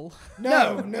grabbing people.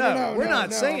 No, we're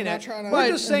not no, saying I'm that. not trying to- We're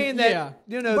just saying that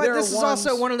Yeah. there But this are is also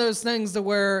ones- one of those things to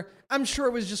where I'm sure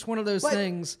it was just one of those But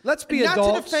things. let's be not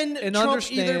adults to defend and Trump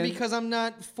understand. either because I'm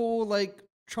not full like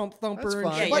Trump thumper That's and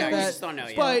fine. shit Yeah, like yeah, we that. just don't know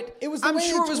yet. But It was the I'm way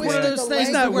sure they it was one of twisted those the things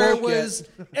language. where He's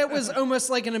not woke it was almost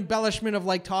like an embellishment of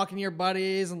like talking to your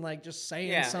buddies and like just saying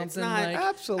Yeah, it's something. not- Like,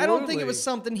 Absolutely. I don't think it was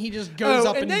something he just goes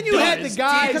up and and then you had does. the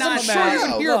guys because I'm come sure out. you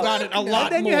can hear Look, about it a lot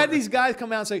And then more. you had these guys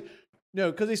come out and say,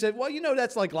 no, because they said, well,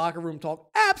 that's like locker room talk.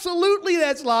 Absolutely,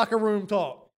 that's locker room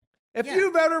talk. If Yeah.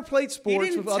 you've ever played sports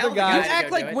didn't with tell other the guys, guys to act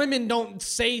go like do it. women don't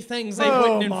say things they oh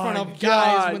wouldn't in my front of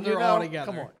God, guys when they're all know,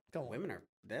 together. Come on. Women are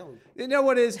they'll. You know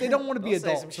what it is? They don't want to be They'll say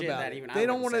some adults shit about that it. even I They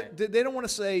don't want wouldn't to. They don't want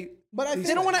to say. But I these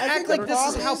They don't want to I act think like the this is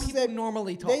problem how is people that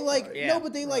normally talk. They like Yeah. no,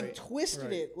 but they like Right. twisted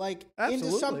Right. it like Absolutely.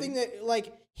 into something that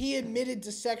like he admitted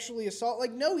to sexually assault.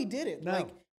 Like no, he didn't. No. Like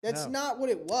that's No. not what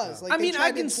it was. Like I they mean, I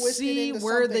tried to can twist it see into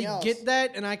where something they else. get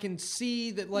that, and I can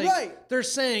see that, like, Right. they're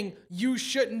saying you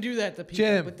shouldn't do that to people,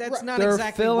 Jim, but that's Right. not They're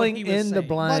exactly filling what he was in the saying.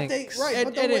 blank. But they right. It-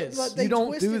 but the it way- is. but they You don't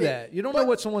twisted do it. that. You don't know But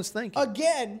what someone's thinking.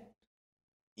 Again,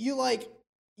 you like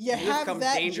you You've have come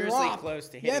that dangerously drop. close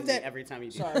to You hitting have me that. every time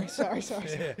you do. Sorry.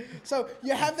 So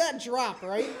you have that drop,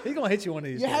 right? He's gonna hit you one of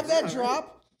these. You days. have that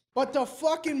drop, but the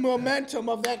fucking momentum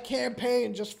of that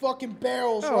campaign just fucking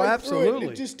barrels Oh, right through it. absolutely.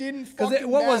 It just didn't Because fucking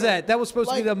what was matter. that? That was supposed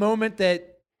to be Like- the moment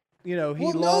that he Well,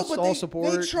 no, lost but all they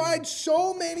support. tried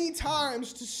so many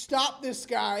times to stop this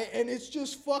guy, and it's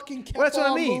just fucking kept Well, that's what I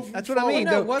on mean. moving That's what I forward. mean.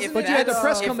 No, though. wasn't But it, you had the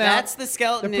press if come out. that's the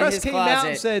skeleton The in press his came closet, out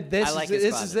and said, I "This like is his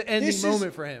this is closet. the ending This is-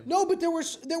 moment for him." No, but there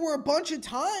were a bunch of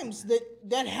times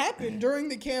that happened during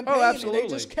the campaign. absolutely. And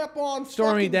they just kept on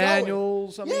Stormy fucking going.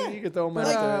 Daniels. I mean, Yeah. you could throw him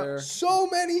Like, out there. so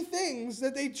many things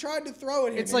that they tried to throw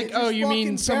at him. It's and like, it just oh, you mean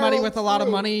fucking somebody barreled with a lot of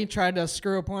through. money tried to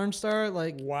screw a porn star?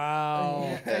 Like,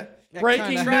 Wow. that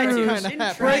Breaking kinda- news. kinda Didn't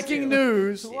happened. try Breaking to.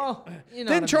 news. Well, you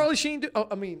know, Didn't Charlie Sheen do? Oh,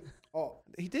 I mean, Oh,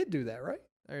 he did do that, right?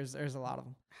 There's a lot of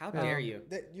them. How dare you?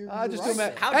 I just right. do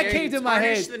that. How That dare came you to my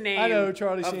tarnish head. the name I know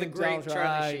Charlie of Sheen. the great Charlie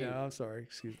I Sheen. know. I'm sorry.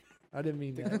 Excuse me. I didn't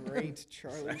mean that. Great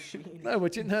Charlie Sheen. No,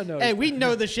 but no. Hey, we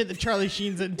know the shit that Charlie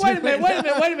Sheen's into. Wait a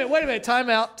minute. Time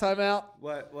out.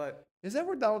 What? Is that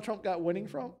where Donald Trump got winning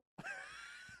from?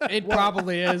 It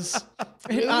probably is.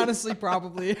 It honestly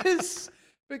probably is.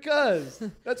 Because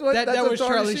that's what That that's what was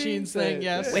Charlie Sheen's said. thing,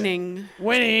 yes. Yeah.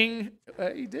 Winning.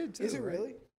 He did too. Is it right?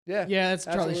 really? Yeah. Yeah, that's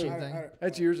a Charlie Absolutely. Sheen thing.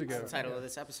 That's years ago. That's the title of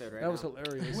this episode right That was now.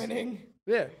 hilarious. Winning.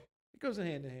 Yeah. It goes in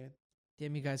hand.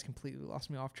 Damn, you guys completely lost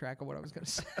me off track of what I was going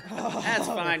to say. That's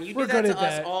fine. You We're do that good to at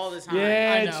us that. all the time.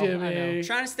 Yeah, I know, Jimmy.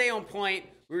 Trying to stay on point.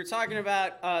 We were talking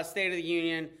about State of the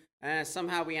Union, and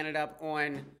somehow we ended up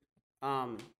on.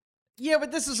 Yeah,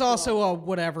 but this is also a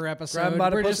whatever Grab episode. him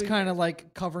by the We're just pussy. kind of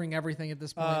like covering everything at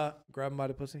this point. Grab him by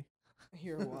the pussy.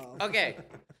 Here a while. Okay.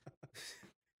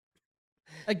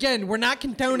 Again, we're not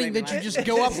condoning Maybe that you not. just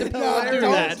go up to people No, and do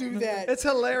don't that. do that. It's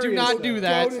hilarious. Do not though. do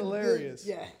that. It's hilarious.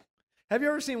 Yeah. Have you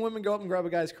ever seen women go up and grab a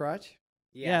guy's crotch?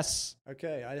 Yeah. Yes,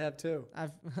 Okay, I have too.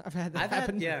 I've had that I've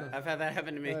happen. had that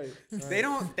happen to me. Right, right. They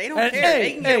don't And, care.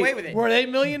 They can get away with it. Were they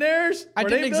millionaires? I Were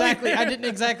they didn't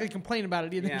exactly complain about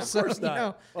it either. Yeah, of so, course not. you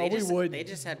know, Well, they just, would. They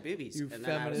just had boobies. You and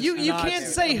then I was- feminist. you Not can't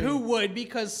to- say I mean- who would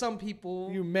because some people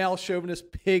You male chauvinist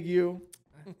pig, you.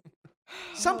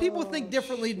 some people think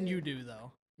differently than you do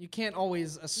though. You can't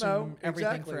always assume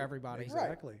everything exactly. for everybody.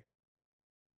 Exactly.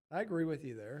 I agree with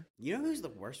you there. You know who's the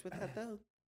worst with that though?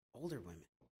 Older women.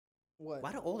 What?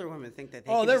 Why do older women think that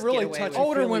they Oh, can they're just really get away touchy. with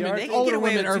Older Feely, women, aren't they they? can get older away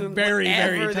women with are doing very,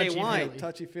 very whatever they touchy. want.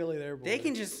 Touchy feely there, boy. They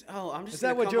can just I'm just Is that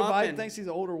gonna what come Joe up Biden and- thinks he's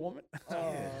an older woman?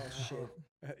 Oh,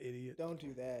 shit. Idiot. Don't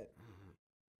do that.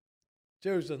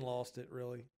 Joe's done lost it,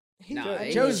 really. Nah, I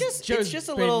mean, Joe's- it's Joe's just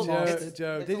a been little. Joe, It's,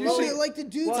 Joe, it's did a you Oh, little- see? yeah, like the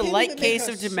dudes. It's a can't light even case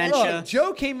make of a dementia. Look,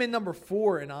 Joe came in number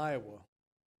 4 in Iowa.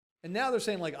 And now they're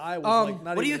saying like Iowa's like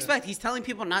not What do you even expect? He's telling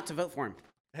people not to vote for him.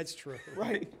 That's true.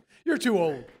 Right. You're too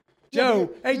old. Joe,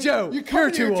 hey Joe, You're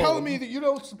you're too old. telling me that you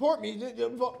don't support me.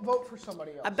 Vote for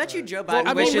somebody else. I bet you Joe Biden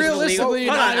I wishes mean, the legal. realistically, in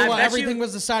Hold on, Iowa, I bet everything you,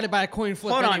 was decided by a coin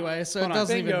flip Hold on, anyway, so it hold on.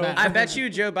 doesn't even Bingo. matter. I bet you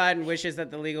Joe Biden wishes that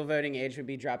the legal voting age would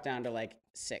be dropped down to like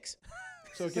 6.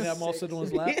 So he can have them all sit on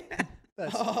his lap.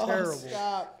 That's Oh, terrible.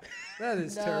 Stop. That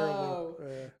is No. terrible.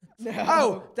 No.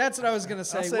 Oh, that's what I was gonna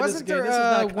say. say this Wasn't again. there This is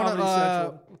not one of Comedy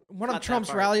Central. one Not of that Trump's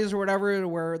part. rallies or whatever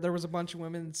where there was a bunch of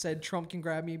women that said Trump can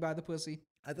grab me by the pussy?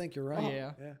 I think you're right.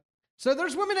 Yeah. Yeah. So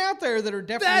there's women out there that are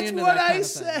definitely That's into what that kind I of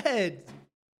thing. said.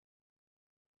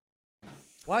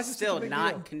 Why is it Still such a big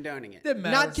not deal? condoning it. Didn't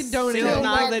matter. Not condoning Still it,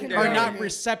 not that condoning are not it.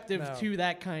 receptive No. to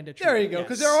that kind of There you treatment. go.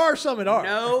 Because Yes. there are some that are.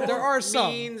 No, There are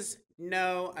some. means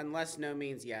no unless no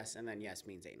means yes, and then yes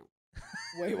means anal.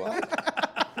 Wait, what?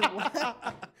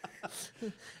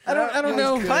 I don't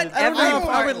know. Cut I don't know every if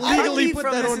I would part. legally Leave put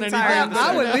from that this on entire anything. episode.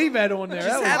 I would leave that on there. Just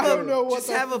That was have I a- good. don't know what Just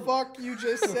the have a- fuck you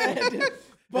just said,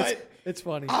 but It's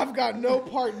funny. I've got no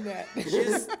part in that.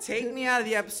 Just take me out of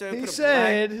the episode. He put a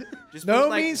said, black, just no put,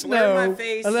 like, means blur my no,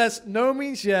 face. unless no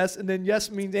means yes, and then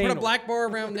yes means Put anal. a black bar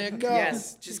around Nick. No.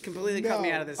 Yes, just completely cut me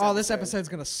No. out of this. Oh, this episode. episode's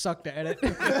gonna suck to edit.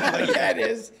 Yeah, it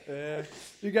is. Yeah.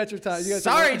 You got your time. You got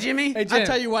Sorry, your Jimmy. Hey, I Jim,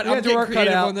 tell you what, you I'm got your getting work cut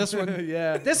creative out. on this one.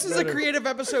 Yeah. This is a better. creative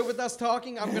episode with us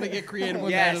talking. I'm gonna get creative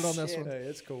with Yes. the edit on this Yeah. one. Hey,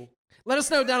 it's cool. Let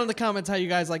us know down in the comments how you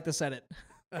guys like this edit.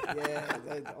 Yeah.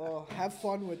 Have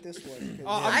fun with this one. 'cause-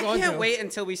 I'm I going can't to. wait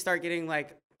until we start getting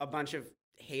like a bunch of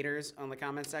haters on the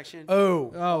comment section.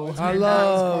 Oh, Oh, it's I coming.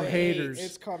 love It's coming. haters.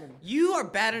 It's coming. You are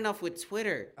bad enough with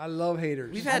Twitter. I love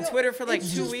haters. We've had Twitter for like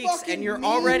It's 2 just weeks, fucking and you're memes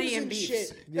already in and beefs.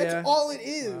 shit. Yeah. That's all it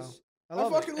is. Wow. I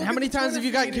love it. fucking look How at many the times Twitter have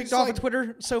you got feed, kicked it's off like of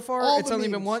Twitter so far? all It's the only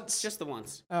been memes. once. Just the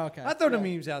once. Oh, okay. I throw the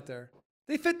memes out there.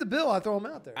 They fit the bill. I throw them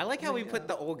out there. I like how we put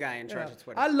the old guy in charge of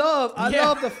Twitter. I love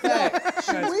the fact.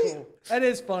 Should That's we? cool. That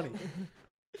is funny.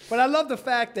 But I love the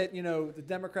fact that the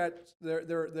Democrats,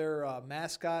 their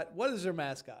mascot. What is their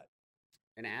mascot?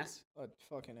 An ass. A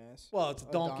fucking ass. Well, it's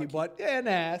a donkey, but an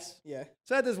ass. Yeah.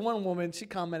 So I had this one woman. She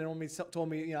commented on me, told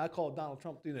me, I call Donald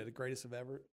Trump, the greatest of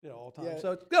ever, all time. Yeah.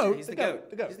 So goat, He's the the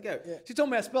goat, goat. He's the goat. Yeah. She told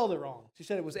me I spelled it wrong. She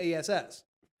said it was ASS.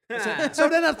 So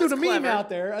then I threw the That's meme clever. out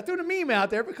there. I threw the meme out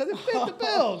there because it fit the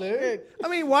bill, dude. I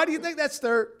mean, why do you think that's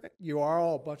their? You are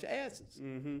all a bunch of asses.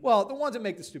 Mm-hmm. Well, the ones that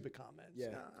make the stupid comments. Yeah.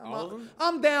 All of them?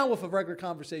 I'm down with a regular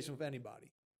conversation with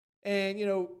anybody, and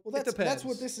Well, it that's depends.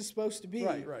 what this is supposed to be.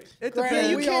 Right. It Granted, Yeah, depends.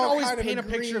 you we can't all always kind of paint a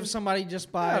picture agree- of somebody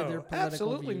just by their No, political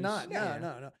absolutely views. not. Yeah.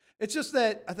 No. It's just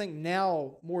that I think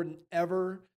now more than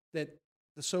ever that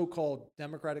the so-called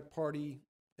Democratic Party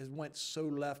has went so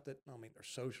left that they're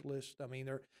socialists.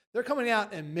 They're coming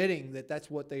out admitting that that's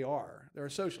what they are. They're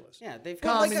a socialist. Yeah, they've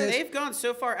Communist. gone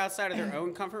so far outside of their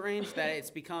own comfort range that it's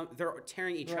become they're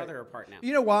tearing each other apart now.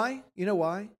 You know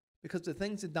why? Because the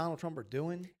things that Donald Trump are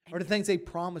doing are the things they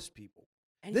promised people.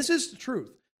 And This is the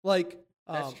truth. Like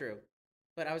That's true.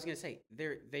 But I was gonna say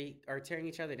they are tearing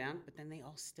each other down, but then they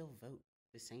all still vote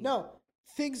the same. No,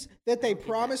 things that they don't get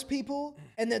promised people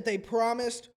and that they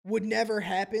promised would never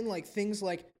happen, like things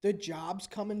like the jobs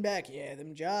coming back. Yeah,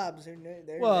 them jobs. They're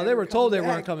Well, they never were told they coming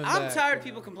weren't back. coming I'm back. tired of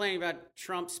people complaining about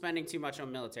Trump spending too much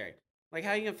on military. Like,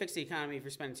 how are you gonna fix the economy if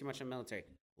you're spending too much on military?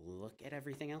 Look at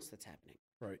everything else that's happening.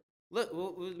 Right. Look,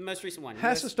 the most recent one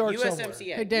Has to start somewhere.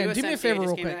 USMCA. Hey Dan, do me a USMCA favor just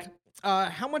real came quick.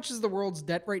 back. How much is the world's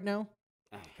debt right now?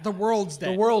 Oh, The world's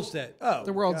debt. The world's dead. Oh,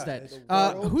 The world's God, dead.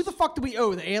 it's- Who the fuck do we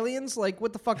owe? The aliens? Like,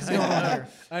 what the fuck is going on here?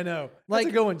 I know. Like,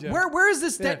 That's a good one, Joe. where is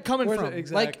this debt Yeah, coming where's from? it-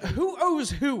 Like, exactly. who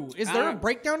owes who? Is there a Uh,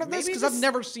 breakdown of this? maybe Because I've this-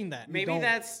 never seen that. maybe don't.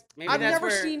 that's I've never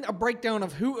where, seen a breakdown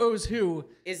of who owes who.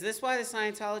 Is this why the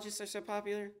Scientologists are so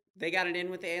popular? They got it in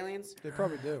with the aliens. They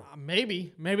probably do.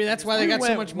 Maybe that's why they We got so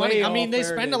went much money. way I mean, off they there,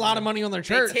 spend a didn't lot we? of money on their They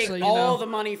church. take so, you all know. the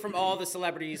money from all the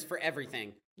celebrities for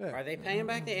everything. Yeah. Are they paying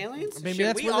back the aliens? Maybe Should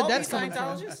that's we where the all be debt's coming from.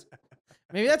 Scientologists?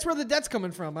 Maybe that's where the debt's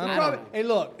coming from. I don't Probably- know. Hey,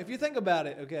 look, if you think about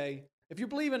it, okay, if you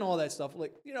believe in all that stuff,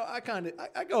 like,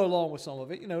 I go along with some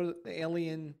of it. The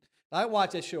alien, I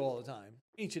watch that show all the time.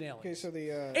 Ancient Aliens. Okay, so the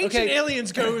Ancient Okay.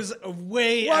 Aliens goes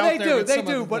way Well, out they there do, with they some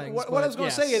do. other But things, what I was going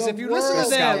to yes. say is, The if you listen to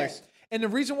world them, scholars. and the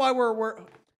reason why we're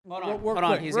Hold on, we're hold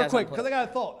on, quick, he's real got quick, something. because I got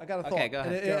a thought. Okay, go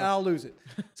ahead. And I'll lose it.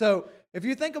 So if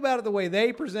you think about it the way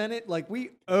they present it, like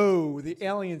we owe the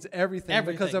aliens everything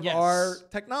because of Everything, our yes.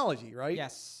 technology, right?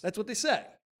 Yes. That's what they say.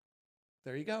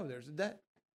 There you go. There's the debt.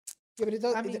 yeah, but it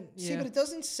does. I mean, See, yeah. but it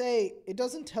doesn't say. It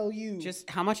doesn't tell you. Just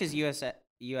how much is US at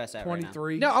right now?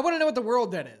 23. No, I want to know what the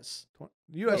world debt is.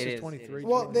 U.S. It is is, 23. it is.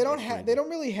 well, they don't It's have. They don't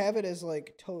really have it as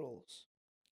like totals.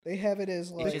 They have it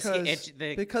as like.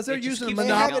 Because they're it just using keeps They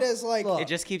monopoly. have going it up. as like. Look, It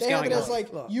just keeps They have going it up. as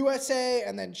like Look. USA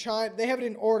and then China. They have it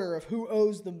in order of who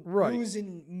owes the Right. who's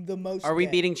in the most. Are we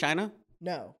debt. beating China?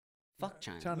 No. Fuck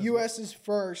China. China's- U.S. is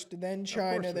first, then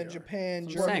China, we then are. Japan,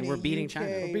 That's what I'm saying, Germany, we're beating UK, China.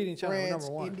 We're beating China, we're France,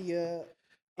 number one. India,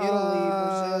 Italy,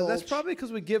 Brazil. That's probably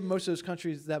because we give most of those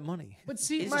countries that money. But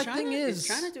see, Is my China, thing is is,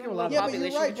 China doing a a lot lot of yeah, but you're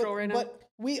population right. control right now? But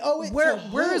we owe it. where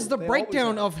to is the They always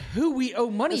breakdown have. of who we owe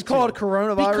money It's to? called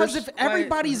coronavirus. Because if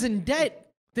everybody's in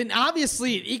debt, then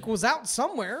obviously it equals out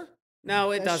somewhere.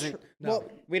 No, it That's doesn't. true. No.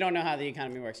 Well, We don't know how the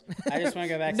economy works. I just want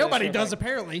to go back to Nobody this real does, quick.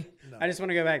 apparently. I just want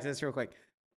to go back to this real quick.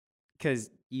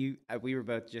 Because we were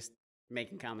both just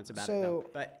making comments about it. Though. So-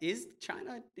 But is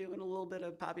China doing a little bit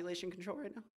of population control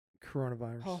right now?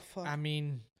 Coronavirus. oh fuck. I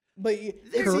mean, But They're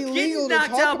it's illegal getting to knocked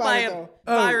talk out about by it a though.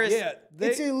 virus. Yeah,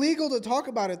 It's illegal to talk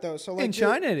about it though. So like in they're-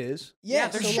 China it is. Yeah,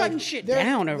 they're shutting shit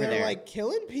down over they're there. like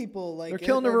killing people. Like They're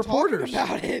killing the they're talking reporters.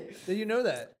 about it. Did you know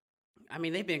that? I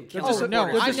mean, they've been They're killing. just- no,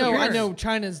 they're I disappearing. know.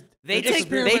 China's They take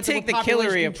experimental the population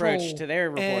Hillary control. approach to their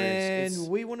reporters. And It's-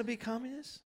 we want to be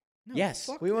communists? No, Yes.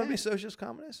 fuck We want to that. be socialist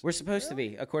communists? we're supposed to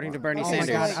be, according to Bernie Oh Oh my my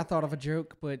Sanders. god! Like- I thought of a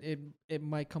joke, but it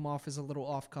might come off as a little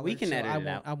off color. We can so edit I it won't.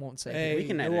 out. I won't say. Hey, it. We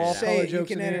can no edit it out. off-color Say it, you jokes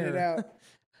can in edit it here. out.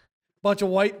 Bunch of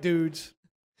white dudes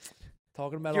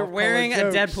talking about You're off-color wearing a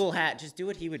jokes. Deadpool hat. Just do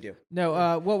what he would do. No.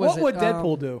 What was What it? would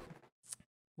Deadpool do?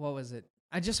 What was it?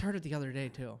 I just heard it the other day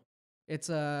too. It's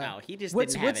No, he just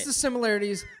What's didn't have what's it. the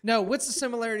similarities? No, what's the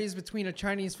similarities between a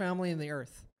Chinese family and the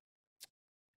Earth?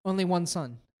 Only one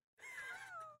son.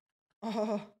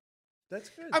 That's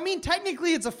good. I mean,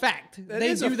 technically, it's a fact. That They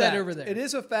is a do that fact. over there. It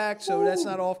is a fact, so that's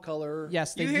not off color.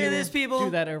 Yes, they You hear do this, people? do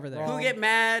that over there. Who get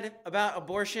mad about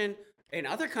abortion in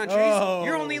other countries? Oh.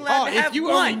 You're only allowed to if have you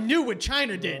one. only knew what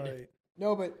China did. Right.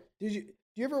 No, but do you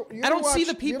ever? You I ever don't see watch-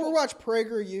 the Do you people- ever watch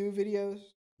PragerU videos?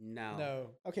 No. No.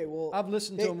 Okay, well, I've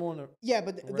listened They- to them on the. yeah,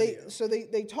 but radio.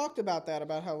 they talked about that,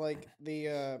 about how like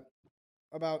the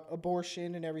about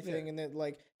abortion and everything, Yeah. and that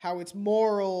like how it's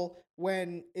moral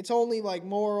when it's only like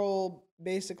moral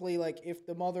basically like if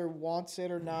the mother wants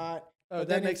it or not. Oh, but that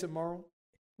then makes if- it moral?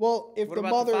 Well, if What the about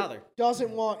the mother father?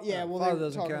 doesn't want, yeah, No, well, father they were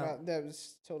doesn't talking count. about that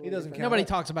was totally He doesn't different. count. Nobody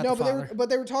talks about No, the but father.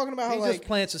 they were talking about He how like just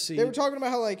plants a seed. they were talking about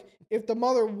how like if the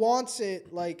mother wants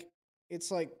it, like it's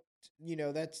like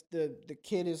that's the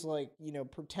kid is like,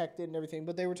 protected and everything.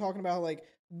 But they were talking about like,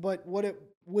 but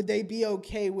would they be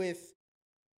okay with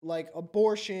like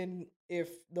abortion if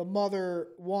the mother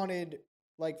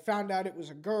found out it was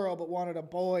a girl but wanted a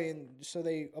boy, and so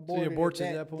they aborted aborts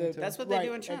at that point, too? That's what they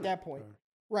do in China. At that point.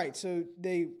 Right. So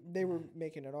they were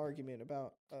making an argument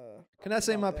about Can I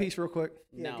say about my that. piece real quick?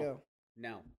 Yeah, go.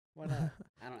 No. Why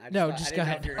not? No, just go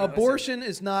ahead. Abortion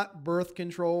is not birth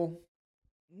control.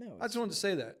 No. I just wanted to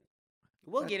say that.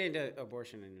 We'll get into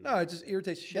abortion in a No, it just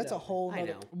irritates the shit That's a out of me. whole I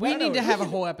nother. know. We need to have a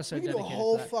whole We episode can do a dedicated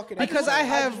whole to that. fucking Because episode.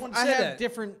 I just wanted to say have that.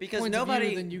 different Because points of nobody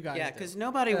view than you guys. Yeah, do. because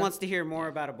nobody wants to hear more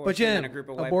about abortion But Jim, than a group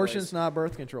of white abortion's boys. not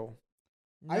birth control.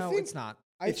 I No, think- it's not.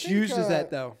 It's used as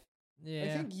that though. Yeah. I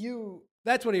think you.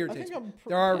 That's what I irritates think me. I'm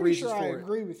There are pretty reasons sure I for it.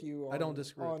 agree with you. I don't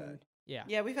disagree with that. yeah.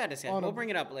 Yeah, we've had discussion. On a- We'll bring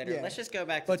it up later. yeah. Let's just go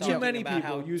back to But too talking many about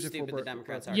people how use it for stupid the birth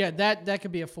Democrats control. are. Yeah, that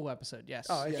could be a full episode. Yes.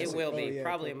 Oh, yeah. It will be. yeah,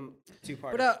 Probably cool.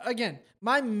 two-part. But again,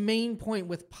 my main point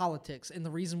with politics and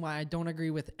the reason why I don't agree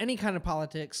with any kind of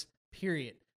politics,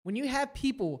 period. When you have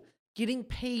people getting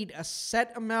paid a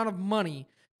set amount of money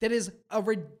that is a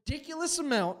ridiculous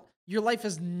amount, your life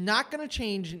is not going to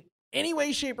change in any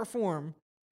way, shape, or form.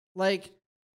 Like,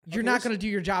 you're not going to do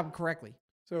your job correctly.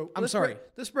 So I'm let's sorry.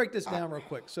 Let's break this down real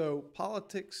quick. So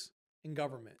politics and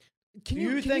government. Can Do you,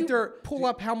 you can think you they're- pull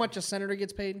up how much a senator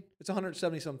gets paid? It's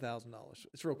 $170,000.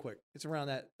 It's real quick. It's around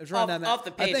that. It's around that. off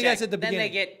the paycheck. I think that's at the then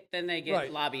beginning. they get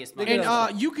Right. lobbyist They money. get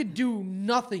And you could do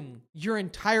nothing your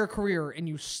entire career and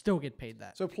you still get paid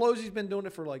that. So Pelosi's been doing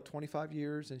it for like 25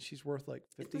 years, and she's worth like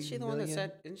 50 Isn't she the million. one that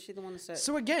set? Isn't she the one that set?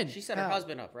 So again, she set her how?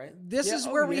 husband up, right? this Yeah, is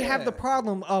oh, where we have the yeah.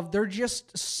 problem of they're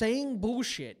just saying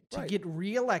bullshit to Right. get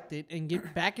reelected and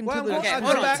get back into Well, the. Okay, I'll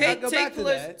hold go on. back, Take- I'll go take back to Pelosi-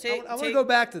 that. take- I want to take- go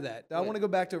back to that. I What? want to go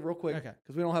back to it real quick Okay.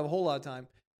 because we don't have a whole lot of time.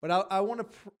 But I want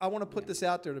to put this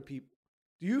out there to people.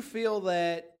 Do you feel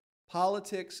that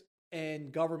politics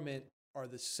and government are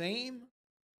the same,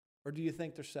 or do you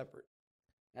think they're separate?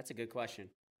 That's a good question.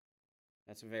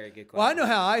 That's a very good question. Well, I know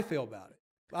how I feel about it.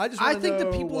 I just I wanna think the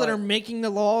know people that are making the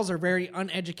laws are very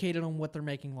uneducated on what they're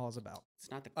making laws about.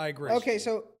 It's not the. I agree. Okay,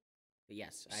 so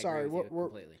Yes, I Sorry, agree with you we're-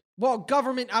 completely. Well,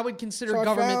 government, I would consider So I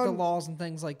government the found- laws and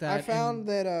things like that. I found and-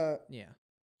 that yeah,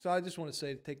 So I just want to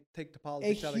say, take the a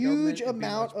politics out of government. huge and be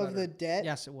amount much of the better. debt.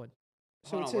 yes, it would.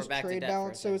 So Hold it on, we're says back to trade debt for a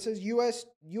balance. So it second. says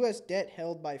U.S. debt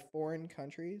held by foreign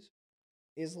countries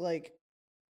is like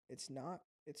it's not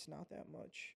that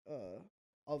much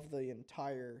of the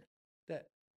entire That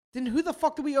Then who the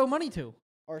fuck do we owe money to?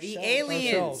 The ourselves.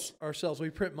 aliens. ourselves. We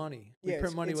print money. We Yeah,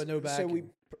 print money with no backing.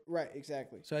 So right,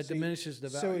 exactly. So it diminishes the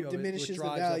value. So it of diminishes which the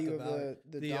drives up value of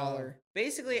the dollar.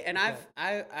 Basically, and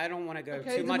I don't want to go Okay,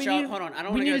 too then much we off. need, Hold on, I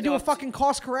don't we want need to do go a off fucking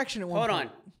cost correction at one Hold point.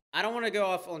 on. I don't want to go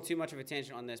off on too much of a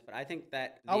tangent on this, but I think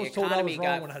that the I was told I was economy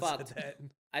wrong when got I fucked. said that.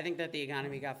 I think that the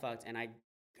economy got fucked, and I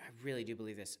really do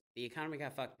believe this. The economy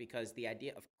got fucked because the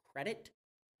idea of credit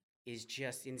is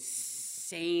just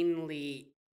insanely,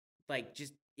 like,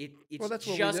 just it's Well, that's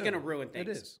what we just do. gonna ruin It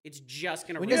things. is. It's just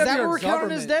gonna When ruin you Is have that your what we're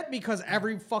counting as government- debt? Because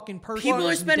every fucking person People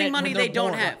are is in spending debt money when they they're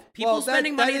don't born. have. People Well,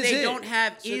 spending that money is they it. don't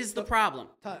have So- is the but- problem.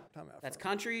 Time out. That's for a minute.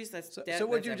 countries. That's So, debt, so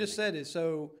what that's you just everything. said is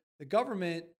so the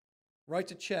government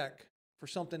writes a check for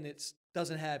something that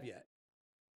doesn't have yet,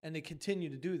 and they continue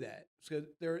to do that. So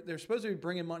they're supposed to be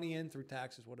bringing money in through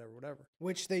taxes, whatever,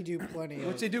 Which they do plenty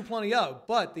which of. they do plenty of,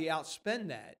 but they outspend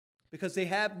that because they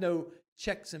have no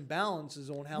checks and balances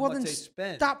on how Well, much then they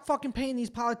spend. stop fucking paying these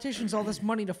politicians all this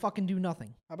money to fucking do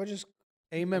nothing. How about just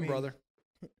Amen, I mean, brother.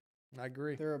 I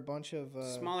agree. there are a bunch of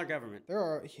Smaller government. There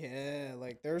are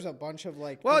there's a bunch of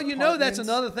like. Well, you know that's departments.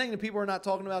 another thing that people are not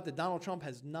talking about, that Donald Trump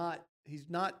he's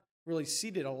not really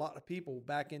seated a lot of people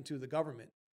back into the government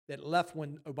that left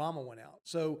when Obama went out.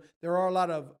 So there are a lot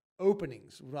of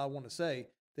openings, what I want to say,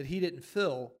 that he didn't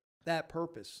fill that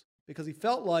purpose because he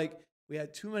felt like we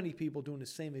had too many people doing the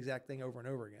same exact thing over and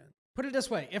over again. Put it this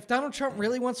way: if Donald Trump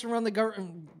really wants to run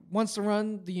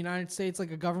the United States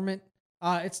like a government,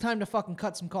 it's time to fucking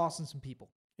cut some costs and some people.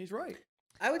 He's right.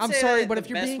 I would I'm say sorry, that but the if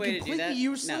you're best being way to do completely that-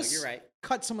 useless, no, you're right.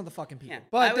 cut some of the fucking people. Yeah. I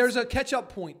But would there's s- a catch-up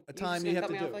point, a You time just you gonna have cut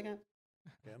to me do. off like that?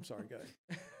 Yeah, I'm sorry, go ahead.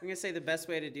 I'm gonna say the best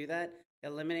way to do that: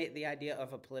 eliminate the idea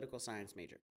of a political science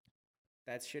major.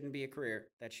 That shouldn't be a career.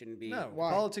 That shouldn't be. No,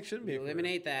 Why? politics shouldn't be a career.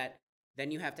 Eliminate that. Then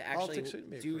you have to actually Politics shouldn't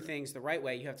be a do career. things the right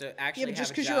way. You have to Yeah, actually but just have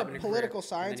a because job you're and a a career, political and then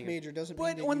science you- major doesn't But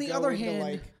mean that on you the go other into, hand-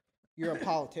 like, you're a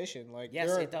politician. Like Yes,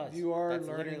 there are- it does. You are That's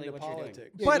learning literally the what you're doing.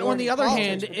 politics. Yeah, But you on learn the other politics,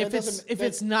 hand, but that if doesn't-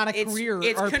 it's not a career,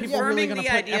 It's are people really confirming going to the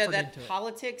put idea effort that into it?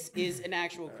 politics is an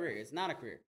actual career. It's not a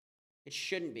career. It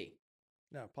shouldn't be.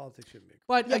 No, politics shouldn't be.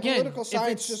 But Yeah, again, political if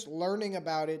science, it's- just learning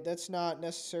about it, that's not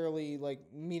necessarily like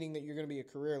meaning that you're going to be a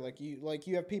career. Like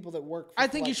you have people that work. For, I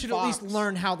think like, you should Fox. at least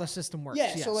learn how the system works.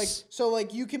 Yeah, yes. so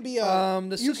like you can be a The you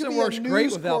can system be a works great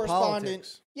news without correspondent.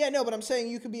 politics. Yeah, no, but I'm saying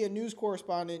you could be a news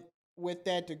correspondent with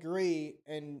that degree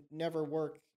and never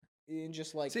work in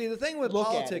just like. See, the thing with look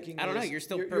at politicking, I don't know, is you're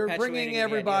still you're perpetuating bringing the idea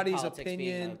of everybody's politics being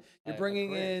opinion. a You're bringing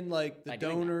career in like the by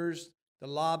doing that. donors, the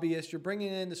lobbyists. You're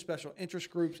bringing in the special interest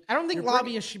groups. I don't think You're bringing-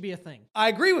 lobbyists should be a thing. I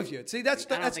agree with you. See, that's I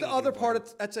don't that's think the you other can part avoid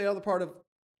of that's the other part of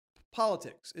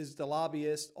politics is the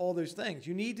lobbyists, all those things.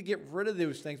 You need to get rid of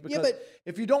those things because but-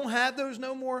 if you don't have those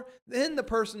no more, then the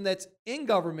person that's in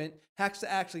government has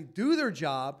to actually do their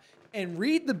job and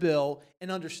read the bill and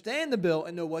understand the bill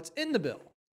and know what's in the bill.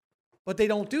 But they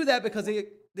don't do that because they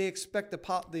expect the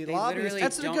They lobbyists. literally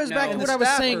That's what don't goes back know to the what I was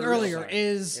saying staffers. earlier. Sorry.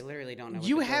 Is They literally don't know what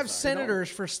you the have bills are. senators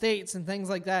for states and things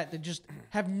like that that just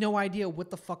have no idea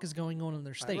what the fuck is going on in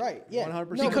their state. Right. Yeah.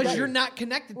 100%. No, but Because that- you're not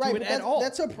connected right, to it but at all.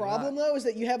 That's a problem though, is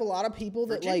that you have a lot of people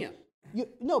that Virginia. like.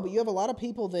 But you have a lot of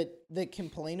people that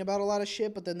complain about a lot of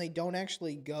shit, but then they don't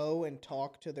actually go and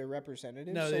talk to their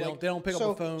representatives. No, so they like, don't. They don't pick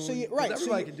so, up the phone. So you, 'cause right, everybody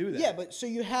so you, can do that. Yeah, but so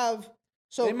you have.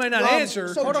 So They might not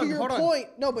answer. So Hold to on, your hold on. point,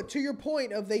 no, but to your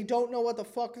point of they don't know what the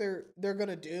fuck they're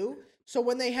gonna do. So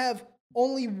when they have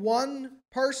only one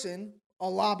person, a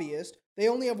lobbyist, they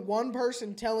only have one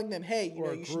person telling them, hey, you Or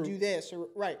know, a you should group. do this, or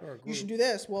right, Or a you should group. do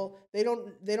this. Well, they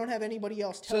don't have anybody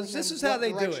else telling them this is how what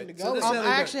they do direction it. to So go. this is how I they do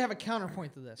it. actually have a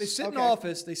counterpoint to this. They sit in Okay.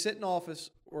 office. They sit in office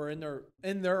or in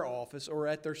their office or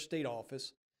at their state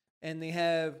office, and they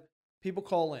have people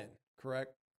call in.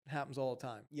 Correct? It happens all the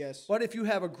time. Yes. But if you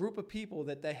have a group of people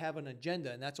that they have an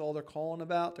agenda and that's all they're calling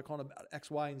about X,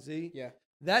 Y, and Z. Yeah.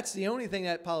 That's the only thing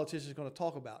that politicians are going to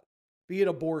talk about. Be it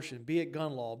abortion, be it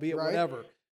gun law, be it Right. whatever.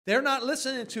 They're not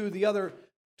listening to the other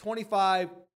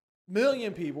 25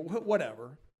 million people,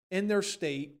 whatever, in their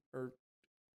state or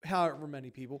however many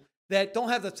people that don't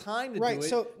have the time to Right. do it.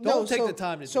 So Don't no, take so, the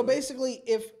time to So do it. basically,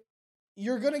 if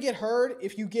you're gonna get heard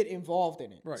if you get involved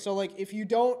in it. Right. So like if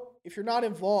you're not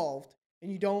involved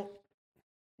and you don't,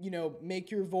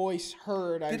 make your voice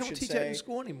heard, I They don't should teach say. that in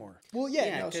school anymore. Well,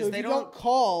 Yeah, no. 'cause So if they you don't- don't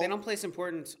call, They don't place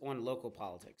importance on local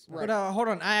politics. Right. But hold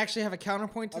on, I actually have a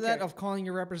counterpoint to that Okay. of calling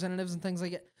your representatives and things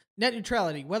like it. Net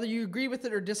neutrality, whether you agree with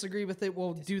it or disagree with it,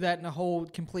 we'll do that in a whole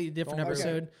completely different Okay.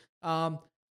 episode.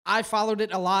 I followed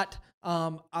it a lot.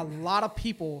 A lot of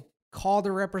people called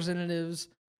their representatives,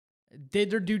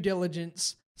 did their due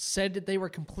diligence, said that they were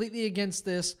completely against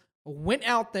this, went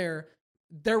out there.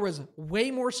 There was way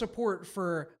more support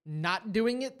for not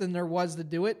doing it than there was to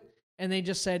do it. And they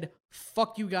just said,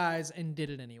 fuck you guys, and did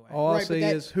it anyway. All I'll Right, but say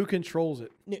that- is who controls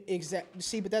it. exactly.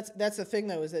 See, but that's the thing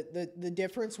though, is that the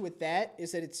difference with that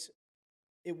is that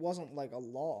it wasn't like a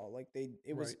law. Like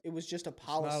it was just a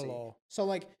policy. law. So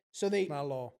like they Not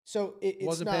law. so it's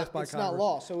Wasn't not passed by it's not Congress.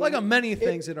 law. So Like it- on many it-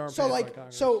 things that aren't so passed like by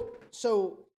Congress.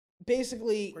 so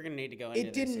basically We're gonna need to go into it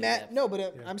this didn't in matter. depth. No, but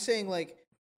Yeah. I'm saying like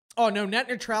Oh no, net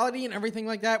neutrality and everything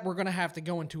like that. We're gonna have to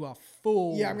go into a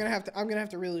full yeah, I'm gonna have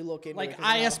to really look into like it 'cause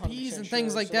I'm not ISPs 100% and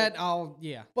things sure. like So, that.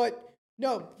 Yeah. But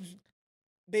no,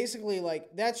 basically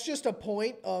like that's just a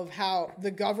point of how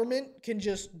the government can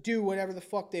just do whatever the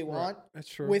fuck they want That's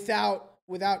true. without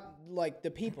like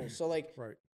the people. So like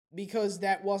right. because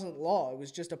that wasn't law, it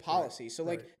was just a policy. So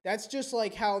like right. that's just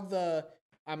like how the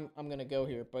I'm gonna go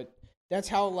here, but that's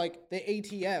how like the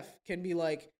ATF can be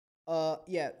like,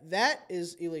 yeah, that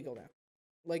is illegal now.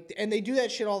 Like, and they do that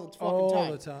shit all the fucking All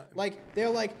time. the time. Like they're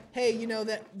like, hey,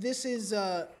 that this is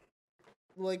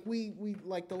like we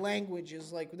like the language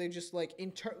is like they just like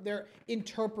they're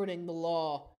interpreting the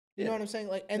law. You know Yeah. what I'm saying?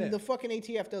 Like, and Yeah. the fucking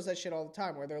ATF does that shit all the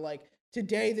time, where they're like,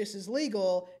 today this is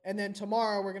legal, and then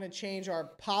tomorrow we're gonna change our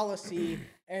policy,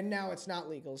 and now it's not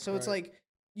legal. So it's Right. like,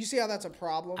 you see how that's a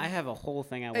problem? I have a whole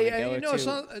thing I want Hey, to go you know, into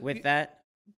some- with that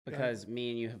because me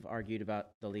and you have argued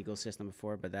about the legal system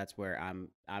before, but that's where I'm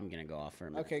gonna go off for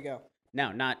a minute. Okay, go.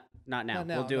 No, not now. Not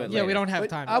now, We'll do no, it. no. Yeah, later. we don't have But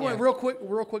time. I went Yeah.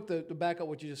 real quick to back up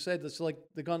what you just said. That's like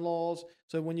the gun laws.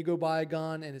 So when you go buy a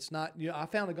gun and it's not, I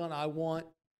found a gun I want,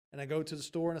 and I go to the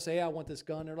store and I say, hey, I want this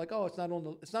gun. They're like, oh, it's not on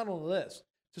the list.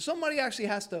 So somebody actually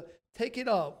has to take it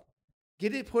up,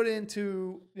 get it put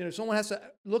into, someone has to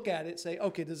look at it, say,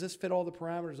 okay, does this fit all the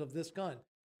parameters of this gun?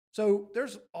 So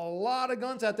there's a lot of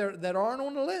guns out there that aren't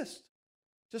on the list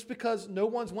just because no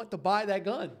one's went to buy that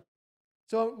gun.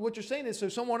 So what you're saying is so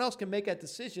someone else can make that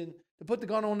decision to put the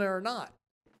gun on there or not.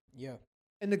 Yeah.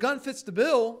 And the gun fits the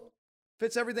bill,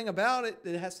 fits everything about it.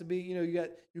 It has to be,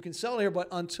 you can sell it here, but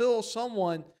until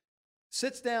someone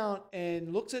sits down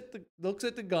and looks at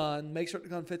the gun, makes sure the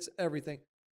gun fits everything,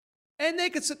 and they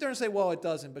could sit there and say, well, it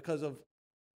doesn't because of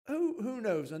who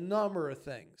knows a number of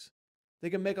things. They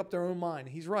can make up their own mind.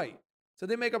 He's right. So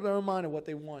they make up their own mind of what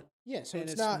they want. Yeah, so And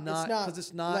it's not because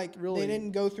it's not like really they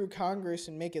didn't go through Congress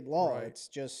and make it law. Right. It's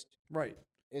just right.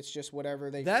 whatever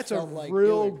they That's a felt like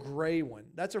real doing. gray one.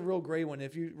 That's a real gray one.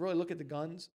 If you really look at the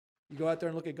guns, you go out there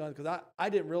and look at guns because I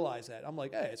didn't realize that. I'm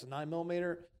like, hey, it's a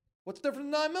 9mm. What's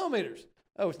different than 9mm?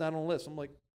 Oh, it's not on the list. I'm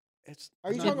like, it's.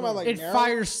 Are you not talking about like It Maryland?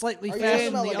 fires slightly Are you faster talking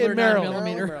than about, the like, other in 9 Maryland?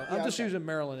 millimeter. Maryland. I'm Yeah, just okay. using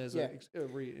Maryland as Yeah.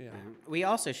 We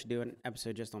also should do an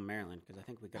episode just on Maryland because I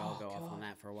think we could all Oh, go off God. on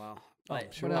that for a while. Oh,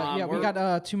 But, sure. But, yeah, we we're-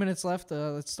 got 2 minutes left.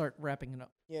 Let's start wrapping it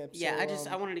up. Yeah, Yeah, so,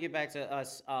 I wanted to get back to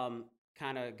us,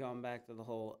 kind of going back to the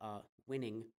whole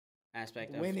winning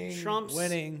aspect Winning. of Trump's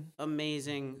winning.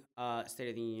 amazing State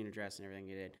of the Union address and everything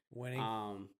he did. Winning.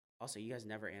 Also, you guys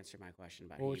never answered my question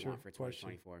about What who was you your want for question?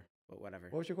 2024, but whatever.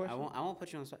 What was your question? I won't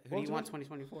put you on the spot. Who What do was you it? want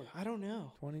 2024? I don't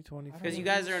know. 2024. Because you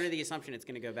guys are under the assumption it's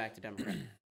going to go back to Democrat.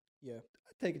 Yeah.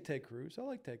 I take a Ted Cruz. I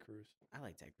like Ted Cruz. I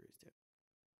like Ted Cruz too.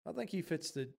 I think he fits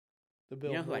the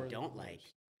bill. You know who I more than don't most. like?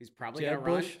 Who's probably Jeb going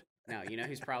to run? Bush? No, you know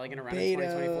who's probably going to run in Beto.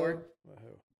 2024? Well, who?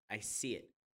 I see it.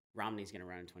 Romney's going to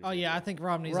run in 2024. Oh yeah, I think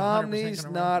Romney's Romney's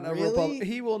 100% not a Really? Republican.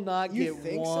 He will not You get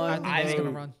think so? one. I think he's I gonna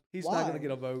think- run. He's Why? not going to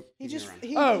get a vote. He He's just gonna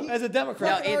he, Oh, he- as a No,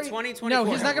 Democrat. in Already- 2024. No,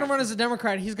 he's not going to run as a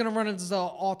Democrat. He's going to run as the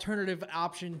alternative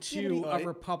option Yeah, to but a Right.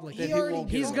 Republican. he already won't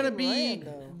get He's on. going to fucking be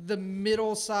ran, though. the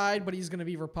middle side, but he's going to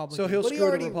be Republican. So he'll But he screw the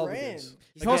already Republicans. ran.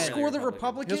 He's He'll not score the really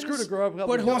Republicans, He'll screw the Republicans.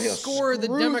 but he'll No, he'll score the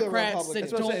screw the Democrats Republicans. that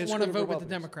That's what I'm saying, don't want to screw the vote with the Republicans.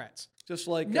 Democrats. Just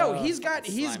like No, uh, he's got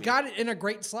slimy. it in a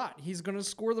great slot. He's going to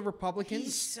score the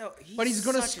Republicans, But he's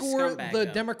going to such a score scumbag, the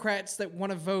though. Democrats that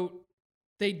want to vote.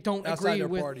 They don't Outside agree their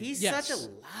with. party. He's yes. such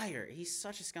a liar. He's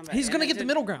such a scumbag. He's And gonna then get the to-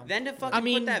 middle ground. Then to fucking I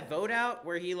mean- put that vote out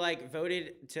where he like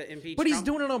voted to impeach But he's Trump.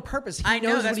 doing it on purpose. He I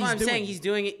know. knows That's what why he's I'm doing. saying he's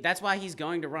doing it. That's why he's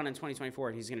going to run in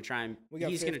 2024. He's going to try and We got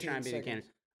he's going to try 15 and be the seconds.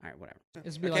 candidate. All right, whatever.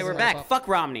 It's be Okay, like we're a back. wrap-up. Fuck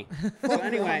Romney. So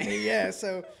anyway, yeah.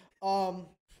 So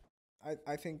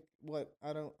I think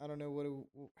I don't know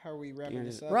how are we wrapping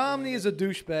this up? Romney is a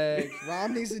douchebag.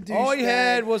 Romney's a douchebag. All he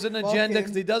had was an agenda because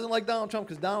Fucking- he doesn't like Donald Trump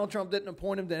because Donald Trump didn't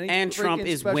appoint him to any and Trump freaking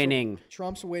is special- winning.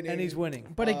 Trump's winning, And he's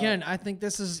winning. But again, I think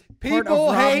this is part People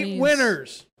of hate Romney's-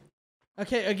 winners.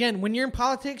 Okay, again, when you're in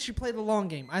politics, you play the long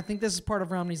game. I think this is part of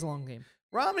Romney's long game.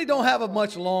 Romney don't have a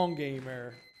much long game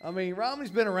there. I mean, Romney's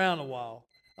been around a while.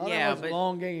 I don't Yeah, know how much but-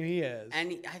 long game he has.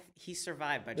 And he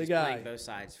survived by The just guy. playing both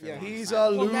sides. For Yeah. a long He's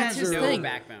time. a Well, that's his loser. No thing.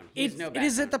 backbone. He has no It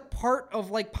is at the backbone. part of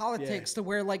like politics to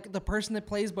where like the person that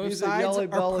plays both He's a sides yelly are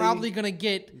belly, probably going to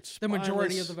get the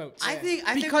majority spineless. of the votes. I think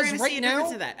we're Because going to right see a difference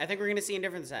now- in that. I think we're going to see a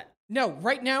difference in that. No,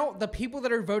 right now the people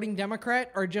that are voting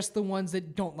Democrat are just the ones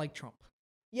that don't like Trump.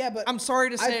 yeah, but I'm sorry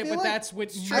to I say it, feel but like- that's what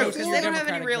True, most True, feel because like they don't have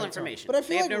any Democratic real votes are. information. but I They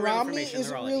feel have like no real Romney information. They're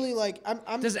isn't all really idiots. like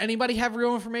I'm Does anybody have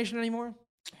real information anymore?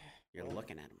 You're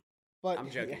looking at him. but I'm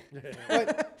joking.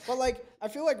 but like I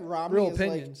feel like Romney Real is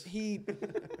opinions. like he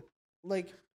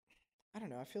like I don't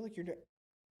know. I feel like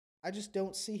I just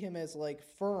don't see him as like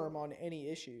firm on any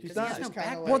issues. He's he not. has no Just kinda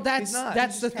backbone. like, Well, that's he's not.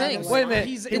 that's He's the just kinda thing. like- Wait a minute.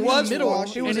 He's he in was the middle.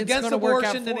 he was and it's against gonna work out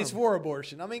abortion, for then he's him. for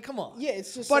abortion. I mean, come on. yeah,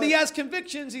 it's just But like, he has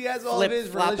convictions. He has all of his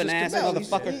Flip-flopping religious ass convictions.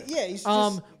 motherfucker. yeah, he's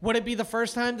just Would it be the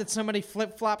first time that somebody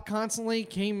flip flop constantly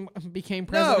became No,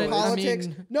 president? politics. I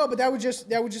mean, No, but that would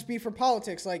just be for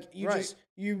politics. Like you Right. just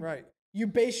you Right. you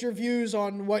base your views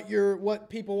on what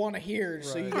people want to hear.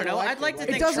 So Right. you I get don't know. I'd elected. like to Like,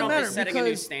 think doesn't Trump matter is setting a new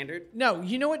because- standard. no.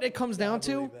 You know what it comes down I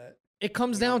to? believe that. It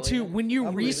comes down to believe it? when you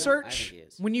I believe it. I research think he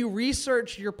is. when you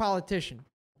research your politician,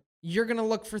 you're gonna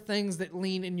look for things that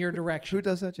lean in your direction. Who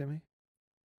does that, Jimmy?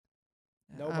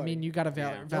 I Nobody. mean, you got a Yeah.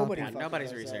 valid Nobody point. fucking Nobody's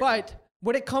does that. researching. But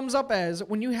what it comes up as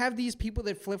when you have these people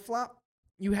that flip flop,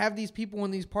 you have these people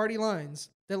in these party lines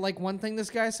that like one thing this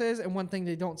guy says and one thing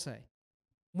they don't say.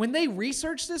 When they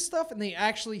research this stuff and they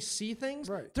actually see things,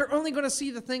 Right. they're only going to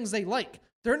see the things they like.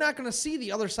 They're not going to see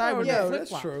the other side Oh, when yeah, they flip that's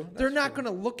flop. true. They're That's not true.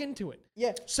 going to look into it.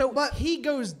 yeah, So but he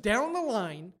goes down the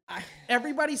line.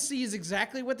 Everybody sees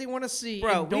exactly what they want to see.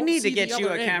 Bro, and we don't need to see get the you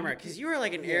other a end. camera because you are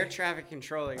like an air traffic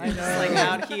controller. You're I just know. like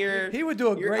out here. He would do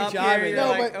a You're great up job here, at you're that.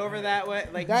 No, like but over that way.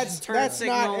 Like that's just turn not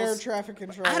signals. air traffic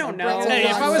control. I don't And know. Brett's Hey,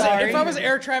 if on I was side. if I was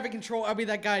air traffic control, I'd be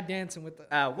that guy dancing with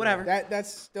the. Whatever.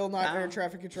 that's still not air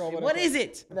traffic control. But What okay. is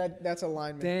it? That's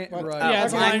alignment. Dan- But- right. Yeah,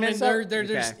 it's okay. linemen. So- They're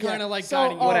just Okay. kind of like So,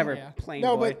 guiding you. Whatever. Yeah. Plain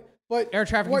No, boy. but Air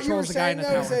traffic what you control were is the guy in saying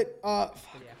the though is tower. that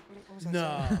what was I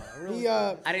Nah, saying? really. He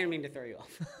I didn't mean to throw you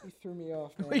off. he threw me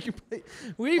off. Man.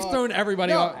 We've Fuck. thrown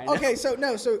everybody No, off. okay, so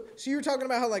you were talking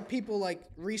about how like people like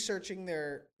researching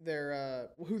their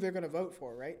who they're gonna vote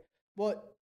for, right? But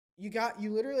you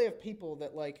literally have people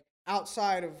that like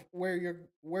outside of where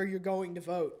you're going to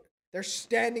vote, they're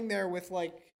standing there with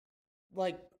like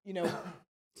you know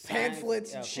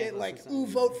pamphlets and shit, like, pamphlets and ooh,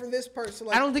 signs. vote for this person.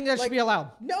 Like, I don't think that like, should be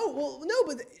allowed. No,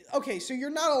 but okay, so you're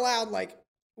not allowed like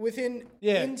within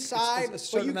inside, it's a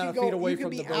certain but you amount can of go. feet away You can from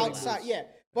be the voting outside, booths. yeah.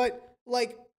 But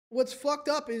like, what's fucked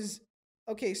up is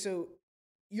okay. So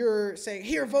you're saying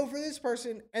here, vote for this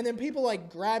person, and then people like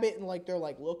grab it and like they're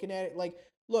like looking at it. Like,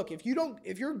 look, if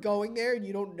you're going there and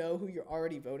you don't know who you're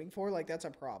already voting for, like that's a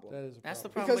problem. That is a That's the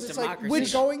problem. problem Because with it's democracy.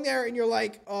 like you're going there and you're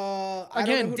like, I don't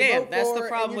Again, know who Dan, to vote that's the for,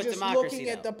 problem and with you're just democracy, looking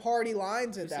at though. the party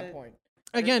lines at that said- point.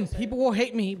 Again, people will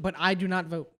hate me, but I do not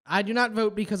vote. I do not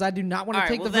vote because I do not want to All right,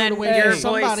 take well the then vote away your from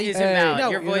voice somebody. is invalid. No,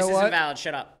 Your you know voice is what? invalid.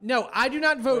 Shut up. No, I do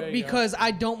not There vote you because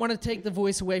I don't want to take the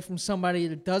voice away from somebody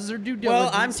that does their due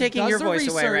diligence. Well, I'm taking does your their voice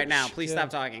away right research. now. Please Yeah. stop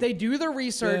talking. They do their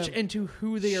research Yeah. into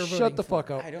who they are voting Shut the for.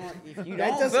 fuck up. I don't. If you That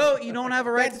don't doesn't- vote, you don't have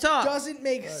a right That to talk. doesn't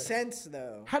make sense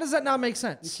though. How does that not make You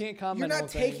sense? can't comment. You're not on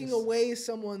taking things. away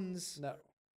someone's. No.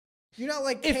 You're not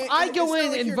like. If can't- I it's go not in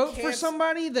like and you're vote for can't-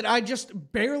 somebody that I just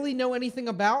barely know anything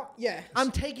about, Yeah.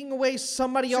 I'm taking away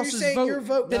somebody So you're else's saying vote, your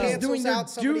vote that is cancels doing their out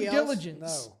due somebody else?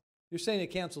 diligence. No. You're saying it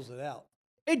cancels it out.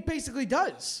 It basically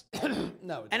does.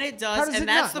 No. And it How does, does and it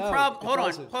that's not? the No, problem. it Hold on,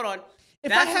 doesn't. hold on. If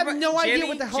That's I have the no idea Jimmy,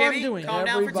 what the hell I'm Jimmy, doing. calm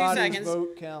down for 2 Everybody's seconds.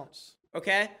 vote counts.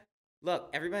 Okay? Look,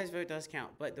 everybody's vote does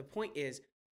count, but the point is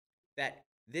that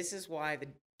this is why the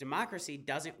democracy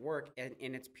doesn't work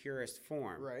in its purest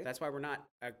form. Right. That's why we're not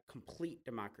a complete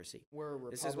democracy. We're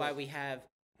a This is why republic. we have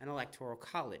an electoral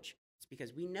college. It's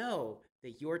because we know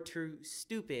that you're too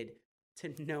stupid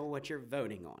to know what you're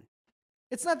voting on.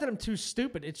 It's not that I'm too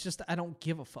stupid. It's just I don't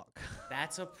give a fuck.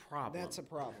 That's a problem. That's a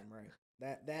problem, right?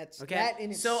 That's Okay. that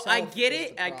in So itself I get is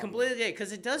it. the I problem. completely get it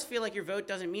because it does feel like your vote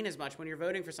doesn't mean as much when you're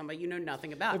voting for somebody you know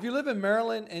nothing about. If you live in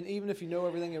Maryland, and even if you know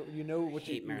everything, you know what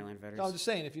hate you Maryland voters. No, I'm just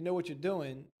saying, if you know what you're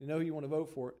doing, you know who you want to vote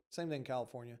for. Same thing in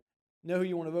California. You know who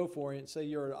you want to vote for, and say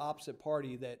you're an opposite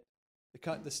party that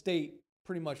the state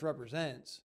pretty much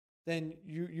represents, then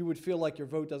you would feel like your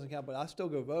vote doesn't count. But I still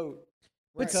go vote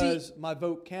But because my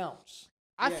vote counts.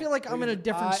 I Yeah. feel like I'm in a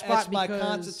different spot It's my because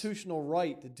constitutional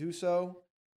right to do so,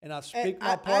 and I And speak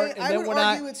my part. And I then would when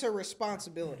argue it's a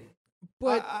responsibility.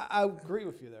 But I agree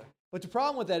with you there. But the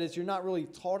problem with that is you're not really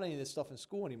taught any of this stuff in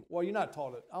school anymore. Well, you're not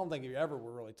taught it. I don't think you ever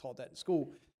were really taught that in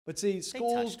school. But see,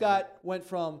 schools touched on went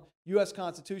from U.S.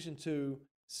 Constitution to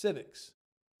civics,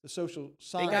 the social they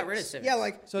science. got rid of civics. Yeah,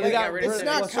 like So like, they got rid of it's it.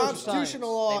 not Well, social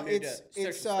constitutional science. law. They moved It's to social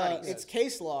it's studies. it's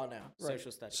case law now.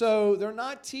 social studies. So they're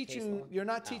not law. teaching. You're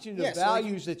not teaching the Yeah, so, like,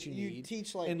 values that you you need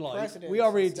teach, like, in life. precedents We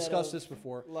already instead discussed of, this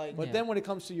before. like- but Yeah. then when it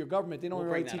comes to your government, they don't We'll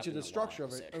really bring that teach you up the in the structure law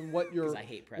of it episode, and what your 'cause I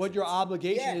hate what your precedents.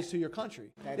 obligation Yeah. is to your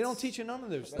country. They don't That's- teach you none of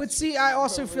those things. But see, I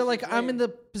also feel like I'm in Lame.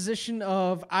 the position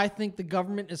of I think the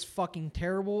government is fucking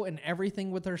terrible and everything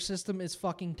with our system is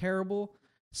fucking terrible.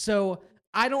 So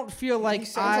I don't feel like He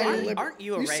sounds like a I. lib- Aren't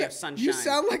you a ray of sunshine? You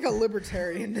sound like a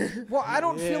libertarian. Well, I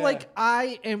don't feel Yeah. like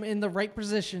I am in the right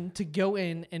position to go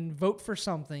in and vote for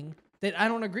something that I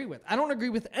don't agree with. I don't agree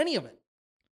with any of it.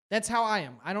 That's how I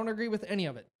am. I don't agree with any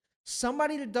of it.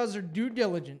 Somebody that does their due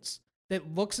diligence,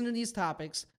 that looks into these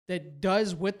topics, that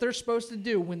does what they're supposed to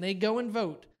do when they go and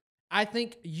vote, I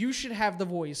think you should have the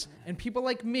voice, and people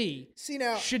like me See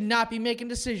now, should not be making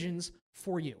decisions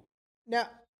for you. now,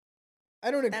 I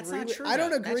don't agree. That's not with, true. I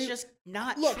don't though. agree. That's just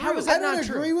not Look, true. how is I that don't not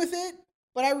true? agree with it,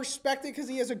 but I respect it because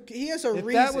he has a if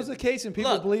reason. that was the case and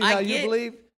people Look, believe I how you get-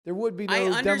 believe, there would be no I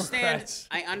understand. Democrats.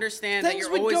 I understand that Things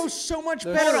you're would always. go so much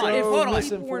They're better Hold on, if hold on.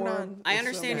 people were not. misinformed. I They're so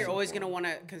understand you're always going to misinformed.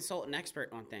 want to consult an expert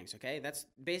on things, okay? That's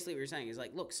basically what you're saying is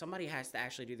like, look, somebody has to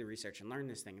actually do the research and learn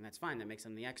this thing, and that's fine. That makes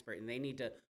them the expert, and they need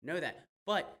to know that.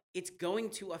 But it's going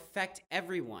to affect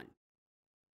everyone.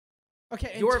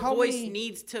 Okay, and Your tell voice me,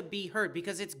 needs to be heard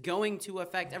because it's going to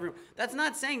affect everyone. That's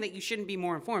not saying that you shouldn't be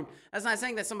more informed. That's not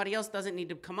saying that somebody else doesn't need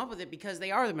to come up with it because they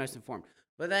are the most informed.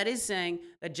 But that is saying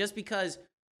that just because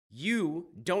you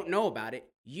don't know about it,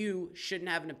 you shouldn't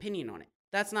have an opinion on it.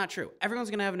 That's not true. Everyone's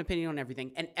going to have an opinion on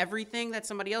everything, and everything that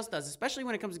somebody else does, especially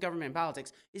when it comes to government and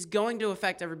politics, is going to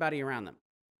affect everybody around them.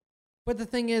 But the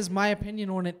thing is, my opinion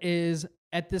on it is,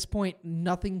 at this point,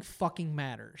 nothing fucking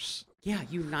matters. Yeah,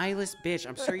 you nihilist bitch.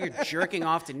 I'm sure you're jerking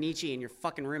off to Nietzsche in your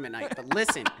fucking room at night. But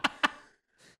listen,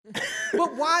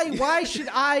 But why should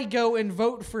I go and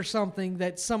vote for something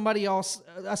that somebody else,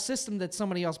 a system that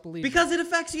somebody else believes in? because it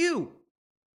affects you.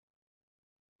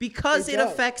 Because It it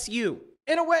does. affects you.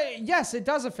 In a way, yes, it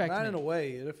does affect Not me. in a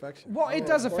way, it affects you. Well, it Oh,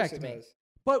 does of course affect it me. does.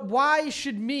 But why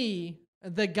should me,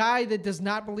 the guy that does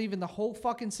not believe in the whole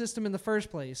fucking system in the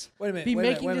first place, Wait a minute, be wait a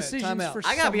minute, making wait a minute. decisions Time out. for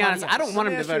I gotta be honest. somebody I don't else? want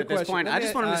Let him me to ask you vote a at this question. point. Let I me-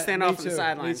 just want him to stand me off on the too,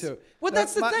 sidelines. Me too. Well,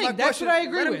 that's the thing. That's what I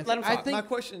agree with. let him I talk. think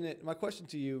my question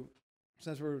to you,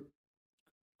 since we're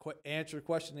answer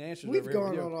question and answers. We've over here with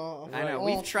gone you. on I know. all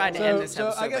We've tried to fun. end this So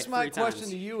episode I guess like my 3 question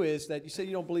times. to you is that you say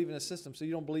you don't believe in a system, so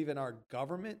you don't believe in our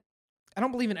government. I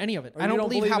don't believe in any of it. Or I you don't don't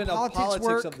believe believe how in the politics politics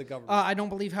work. of the government? I don't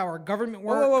believe how our government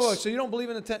Whoa, works. whoa, whoa, whoa! So you don't believe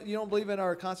in you don't believe in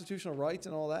our constitutional rights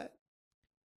and all that?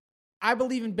 I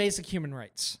believe in basic human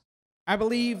rights. I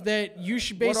believe that you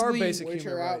should What are basically basic Which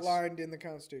human are rights? outlined in the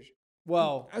Constitution.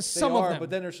 Well, some they of are, them. but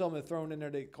then there's some that thrown in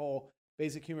there they call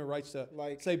basic human rights to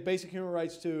Like- say basic human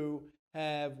rights to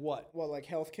have what? Well, like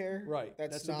healthcare. Right.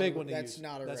 That's a not big one to That's use.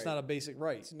 not a That's right. not a basic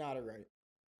right. It's not a right.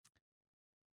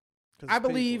 'Cause I it's paid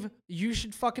believe for. you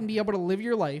should fucking be able to live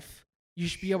your life. You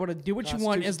should be able to do what you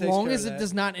want Constitution as takes long care as of it that.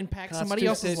 does not impact somebody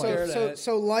Constitution else's takes care life. of that.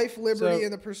 So life, liberty, So-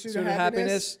 and the pursuit So of the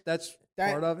happiness. that's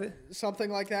that- part of it. Something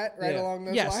like that, right Yeah. along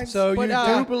those Yes. lines. So But,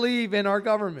 you do believe in our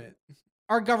government.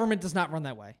 Our government does not run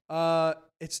that way.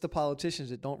 It's the politicians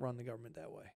that don't run the government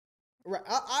that way. right.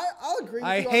 I'll agree with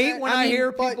I you on hate that. when I I mean,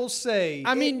 hear but- people say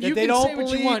I mean, that you they can don't say what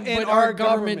you believe want, in but our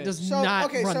government government. does So, not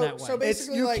okay, run so- that way. so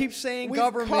basically, you like, keep saying we've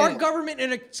government. Our government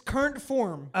in its current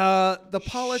form. The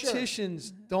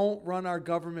politicians don't run our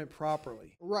government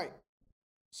properly. Right.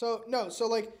 So no. So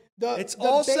like the It's the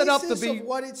all set up to basis be- of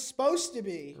what it's supposed to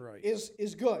be Right. is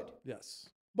good. Yes.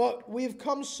 But we've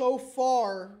come so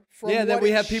far from Yeah, that what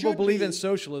we it have people should believe be. in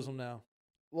socialism now.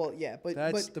 Well, yeah, but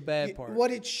That's but the bad part. What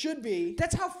it should be.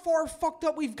 That's how far fucked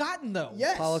up we've gotten, though.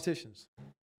 Yes. Politicians.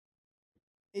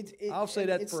 I'll say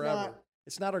that it's forever. not-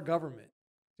 It's not our government.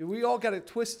 Dude, we all got it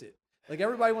twisted. Like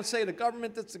everybody wants to say the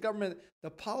government, that's the government.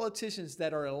 The politicians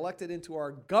that are elected into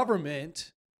our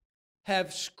government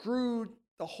have screwed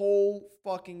the whole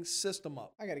fucking system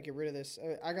up. I got to get rid of this.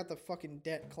 I got the fucking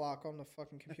debt clock on the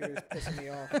fucking computer. It's pissing me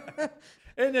off.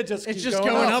 And it just It's keeps just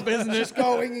going up, isn't It's it? just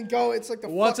going and going. It's like the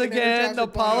Once fucking again, the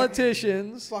Energizer Bunny.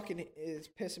 politicians. Fucking is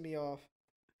pissing me off.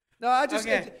 No, I just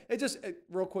Okay. it just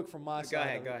real quick from my side.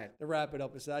 ahead, of go it, ahead. To wrap it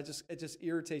up, is that it just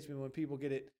irritates me when people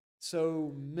get it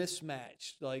so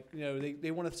mismatched. Like they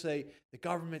want to say the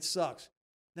government sucks.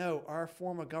 No, our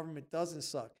form of government doesn't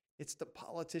suck. It's the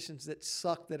politicians that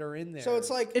suck that are in there. So it's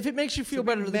like If it makes you feel be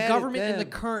better, the mad at government in the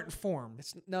them. current form.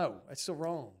 it's still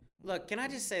wrong. Look, can I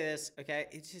just say this? Okay,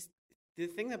 it's just the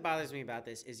thing that bothers me about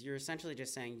this is you're essentially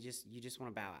just saying you just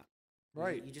want to bow out.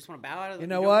 Right. You just want to bow out of. You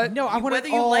know what? No, I want whether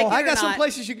it you all. like it I or got some not,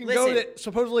 places you can go listen, that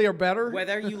supposedly are better.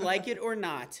 Whether you like it or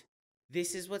not,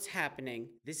 this is what's happening.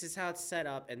 This is how it's set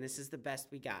up, and this is the best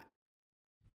we got.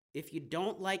 If you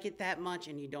don't like it that much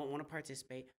and you don't want to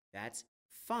participate, that's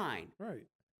fine. Right.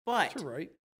 But You're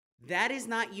right. that is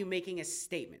not you making a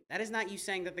statement. That is not you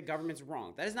saying that the government's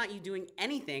wrong. That is not you doing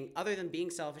anything other than being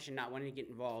selfish and not wanting to get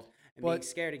involved and being But-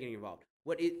 scared of getting involved.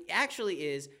 What it actually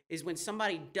is when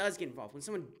somebody does get involved, when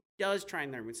someone does try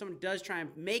and learn, when someone does try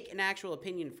and make an actual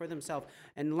opinion for themselves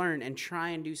and learn and try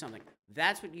and do something.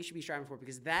 That's what you should be striving for,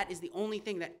 because that is the only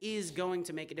thing that is going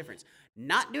to make a difference.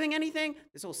 Not doing anything,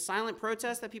 this whole silent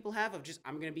protest that people have of just,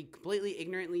 I'm going to be completely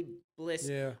ignorantly bliss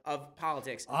Yeah. of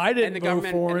politics I didn't and the vote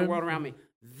government for and the him. world around me.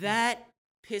 That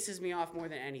pisses me off more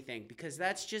than anything, because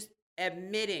that's just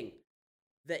admitting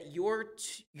that you're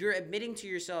admitting to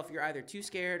yourself you're either too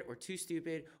scared or too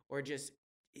stupid or just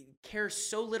care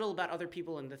so little about other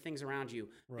people and the things around you,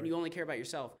 Right. and you only care about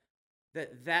yourself.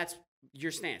 That's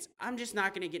your stance. I'm just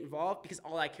not going to get involved because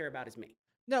all I care about is me.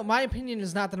 No, my opinion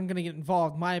is not that I'm going to get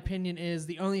involved. My opinion is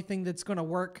the only thing that's going to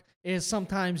work is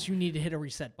sometimes you need to hit a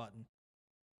reset button.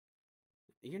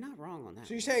 You're not wrong on that.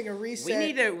 so you're saying a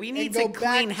reset. We need and to go back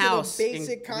clean to house. the and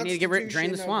basic we need to get drain the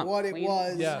constitution swamp. of what it Clean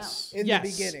was Yes. in Yes.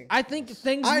 the beginning. I think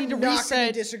things I'm need to not gonna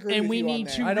reset, disagree and with we you on need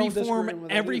that. to I don't disagree reform with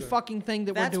that every either. fucking thing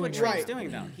that That's we're what doing. Trump's Right. doing,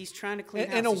 though. He's trying to clean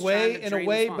house. In a He's trying to way, drain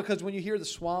the swamp. because when you hear the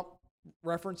swamp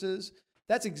references,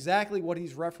 that's exactly what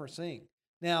he's referencing.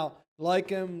 Now, like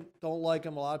him, don't like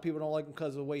him. A lot of people don't like him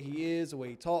because of the way he is, the way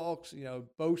he talks,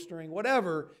 boastering,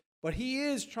 whatever. But he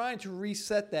is trying to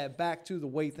reset that back to the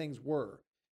way things were.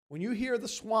 When you hear the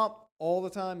swamp all the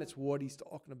time, it's what he's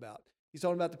talking about. He's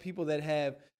talking about the people that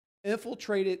have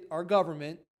infiltrated our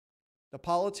government, the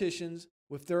politicians,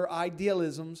 with their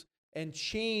idealisms, and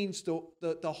changed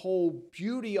the whole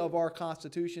beauty of our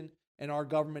Constitution and our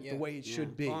government the Yeah. way it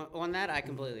should be. On that, I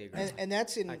completely agree. And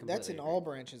that's in I completely all agree.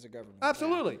 branches of government.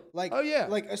 Absolutely. Like oh yeah.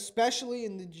 like especially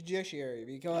in the judiciary,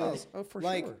 because for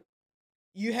like sure.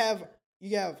 you have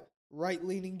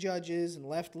right-leaning judges and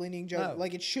left-leaning judges. No.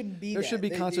 Like it shouldn't be. There that. should be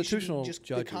It constitutional just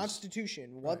judges. The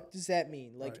Constitution. What Right. does that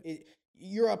mean? Like Right.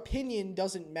 your opinion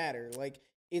doesn't matter. Like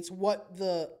it's what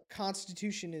the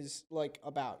Constitution is like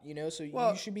about, you know. So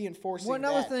Well, you should be enforcing. One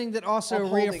other that. thing that also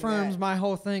upholding reaffirms that. my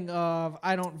whole thing of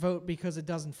I don't vote because it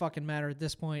doesn't fucking matter at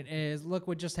this point is look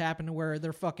what just happened where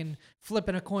they're fucking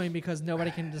flipping a coin because nobody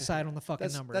can decide on the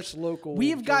fucking numbers. That's local.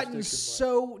 We've gotten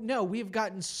jurisdiction, we've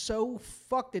gotten so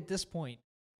fucked at this point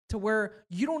to where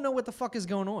you don't know what the fuck is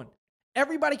going on.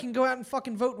 Everybody can go out and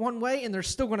fucking vote one way and they're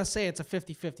still going to say it's a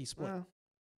 50-50 split. Well,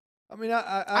 I mean,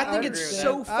 I think it's understand-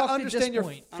 so fucked I at this understand your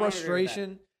point. I don't agree with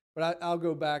frustration, but I'll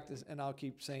go back to, and I'll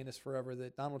keep saying this forever,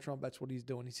 that Donald Trump, that's what he's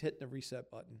doing. He's hitting the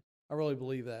reset button. I really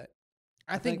believe that.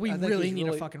 I think we I think really he's need a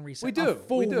really- fucking reset. We do. A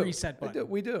full we do. reset button.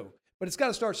 We do. But it's got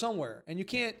to start somewhere, and you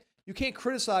can't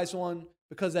criticize one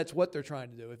because that's what they're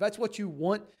trying to do. If that's what you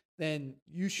want, then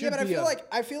you should. Yeah, but be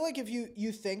I feel like if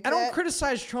you think I don't that,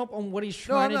 criticize Trump on what he's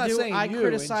No, trying I'm to not do. saying I you in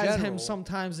criticize him general.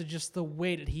 sometimes at just the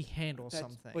way that he handles That's-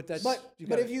 something. But that's. but you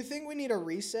but gotta- if you think we need a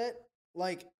reset,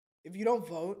 like if you don't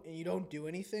vote and you don't do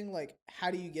anything, like how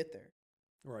do you get there?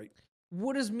 right,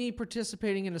 What is me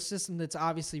participating in a system that's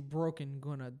obviously broken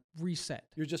gonna reset?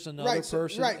 you're just another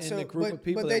person in the group but, of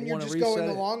people but that then you're want to just reset going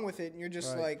it. along with it, and you're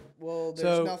just Right. like, well, there's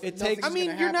So nothing. it takes- I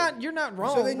mean, you're not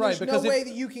wrong. So then Right, there's because no if- way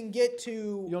that you can get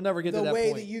to. You'll never get the to that way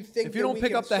point. that you think. If you that don't we pick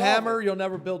can up the solve hammer, it. you'll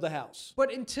never build the house.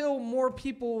 But until more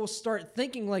people start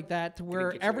thinking like that, to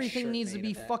where get you a everything shirt needs to made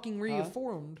be of that. fucking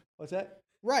reformed. What's that?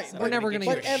 Right, So but, we're never get gonna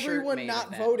you but a shirt everyone made not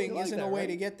of that. voting You like isn't that, a way right?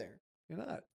 to get there. You're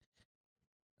not.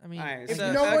 I mean, Alright, If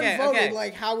So, no one okay, voted, okay.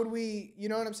 like how would we? You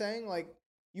know what I'm saying? Like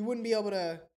you wouldn't be able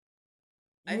to.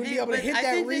 I You wouldn't think- be able to but hit I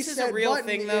that think this is a reset real button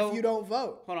thing, though. if you don't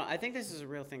vote. Hold on, I think this is a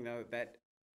real thing though. That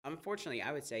unfortunately,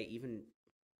 I would say even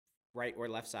right or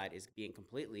left side is being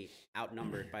completely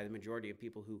outnumbered by the majority of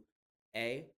people who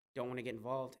A, don't want to get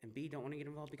involved, and B, don't want to get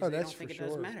involved because they that's don't think it for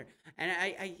doesn't sure. matter. And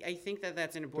I think that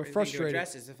that's an important thing to frustrated.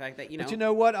 address is the fact that But you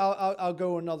know what? I'll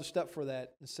go another step for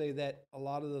that and say that a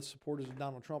lot of the supporters of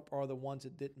Donald Trump are the ones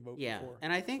that didn't vote yeah, before.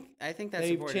 and I think that's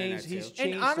They've important. changed. To know He's too.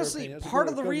 changed and their honestly, opinion. There's a part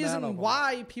of good the amount reason them.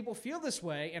 why people feel this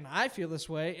way and I feel this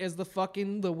way is the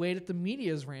way that the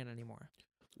media is ran anymore.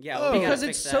 Yeah, Oh. we gotta Because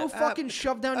fix it's so that. fucking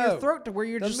shoved down oh. your throat to where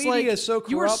you're The just media like is so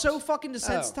you are corrupt. so fucking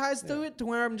desensitized to yeah. it to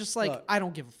where I'm just like Look, I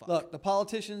don't give a fuck. Look, the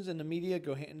politicians and the media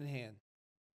go hand in hand.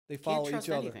 They Can't follow trust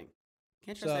each other. anything.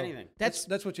 Can't trust So, anything.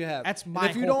 That's what you have. that's And my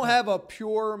if you whole don't point. have a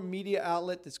pure media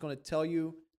outlet that's going to tell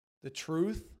you the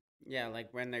truth Yeah,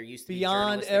 like when there used to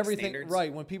beyond be everything, standards.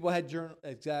 right? When people had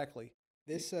exactly,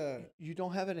 This you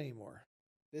don't have it anymore.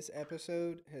 this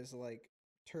episode has like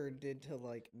turned into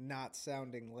like not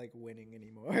sounding like winning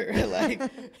anymore. like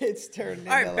it's turned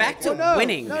into All right, back like, to Well, no,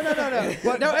 winning. No.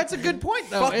 But no, that's a good point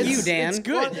though. Fuck you, It's- Dan. It's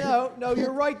good. Well, no,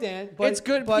 you're right, Dan. But, It's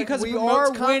good but because it we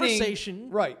promotes are conversation. winning.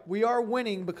 Right, we are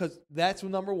winning because that's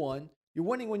number one. You're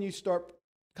winning when you start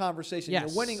conversation. Yes.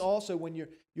 You're winning also when you're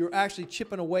actually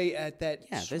chipping away at that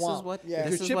Yeah, swamp. this is what Yeah.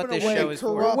 this You're is what chipping this away show is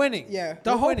for. We're winning. Yeah.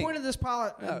 The We're whole winning. point of this,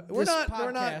 No, this we're not-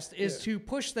 podcast is yeah. to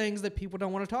push things that people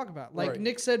don't want to talk about. Like Right.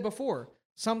 Nick said before,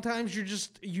 sometimes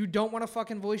you don't want to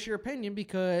fucking voice your opinion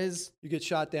because You get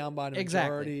shot down by the Exactly.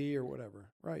 majority or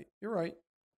whatever. Right, you're right.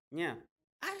 Yeah,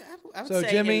 I would So,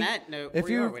 say Jimmy, in that note, If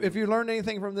we are you winning. if you learned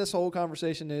anything from this whole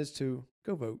conversation is to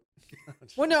go vote.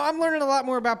 well, no, I'm learning a lot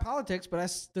more about politics, but I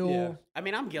still Yeah. I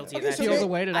mean, I'm guilty Okay, of that. so too. feel the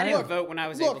way that I I didn't am. vote when I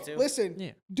was able Look, to. listen,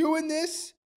 Yeah. doing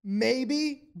this,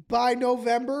 maybe by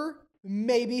November,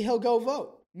 maybe he'll go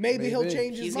vote. Maybe he'll Maybe.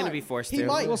 change his He's mind. gonna be forced He to.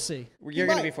 might. We'll see. You're going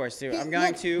to might. be forced to. He- I'm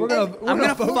going look, to. We're gonna- I'm we're going gonna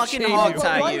to vote fucking shame hog you. But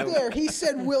tie right you. there, he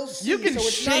said we'll see. You can so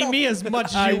it's not shame a- me as much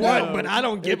as I you know. want, but I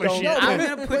don't give a don't shit. matter. I'm No,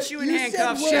 going to put but you in you said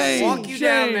handcuffs we'll and see. walk you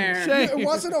down Shame, there. shame. It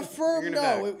wasn't a firm You're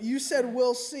gonna no. You said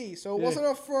we'll see. So it Yeah. wasn't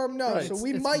a firm no. Right. So It's-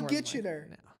 we it's might more get than you likely there.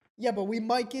 now. Yeah, but we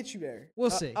might get you there.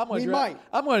 We'll see. I'm gonna We dra- might.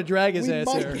 I'm going to drag his We ass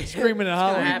might there, get- screaming and gonna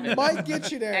hollering. happen. We might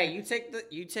get you there. Hey, you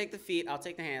take the feet. I'll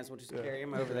take the hands. We'll just carry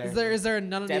him over there. Is there a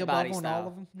none of the Dead above body on style. all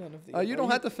of them? None of the You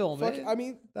don't have to film fuck, it. I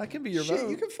mean, That can be your shit, vote.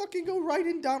 you can fucking go right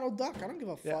in Donald Duck. I don't give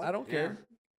a fuck. Yeah, I don't Yeah. care.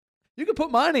 You can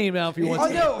put my name out if you want Oh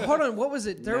to. no, hold on. What was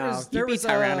it? There was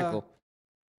tyrannical.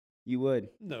 You would.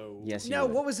 No. Yes. You No,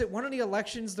 would. what was it? One of the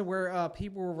elections to where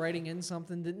people were writing in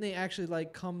something. Didn't they actually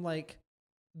like come like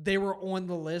they were on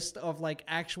the list of like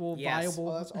actual Yes. viable?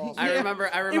 Oh, that's awesome. I remember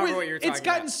It what was- you were talking It's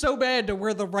gotten about. so bad to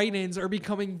where the write-ins are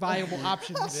becoming viable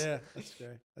options. Yeah, that's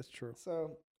fair. That's true.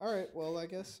 So, all right. Well, I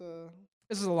guess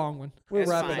This is a long one. We'll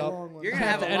It's wrap fine. it up. Long one. You're I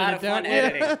gonna have to a edit lot it of down. fun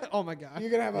editing. Oh my god. you're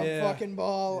gonna have a Yeah. fucking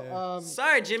ball. Yeah.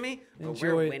 Sorry, Jimmy. But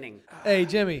Enjoy we're it. winning. Hey,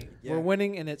 Jimmy, Yeah. we're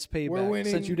winning and it's payback We're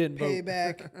winning. since you didn't vote.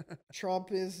 Payback.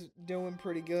 Trump is doing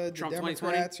pretty good. Trump the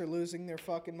 2020? Democrats are losing their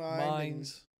fucking mind. and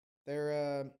Mines.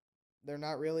 They're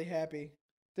not really happy.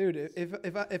 Dude,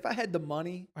 if I had the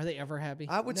money, Are they ever happy?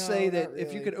 I would No, say that not if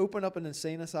you really. could open up an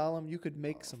insane asylum, you could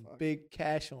make Oh, some fuck. big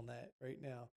cash on that right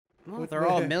now. Well, With- they're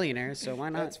all millionaires, so why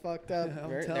not? That's fucked up. I'm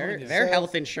Their, telling their, you. their So-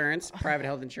 health insurance, private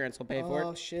health insurance will pay for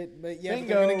Oh it. shit! But yeah, but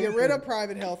they're gonna Bingo. get rid of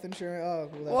private health insurance. Oh,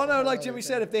 well, that's Well, a no, whole like other Jimmy thing.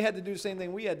 said, if they had to do the same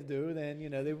thing we had to do, then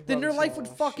they would. Then their probably life say, would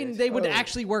 "Oh, fucking. shit." They would Oh,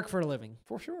 actually work for a living.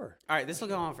 for sure. All right, this will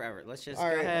go on forever. Let's just All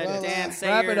go right, ahead. well, Dan, say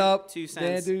Wrap your it up. 2 Dan,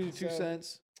 cents. do 2 So-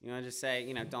 cents. You want to just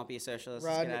say, don't be a socialist.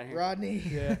 Let's get out of here. Rodney,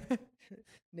 Yeah.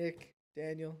 Nick,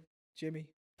 Daniel, Jimmy.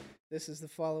 This is the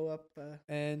follow up.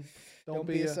 And Don't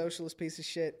be a socialist piece of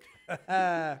shit.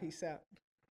 a. Peace out.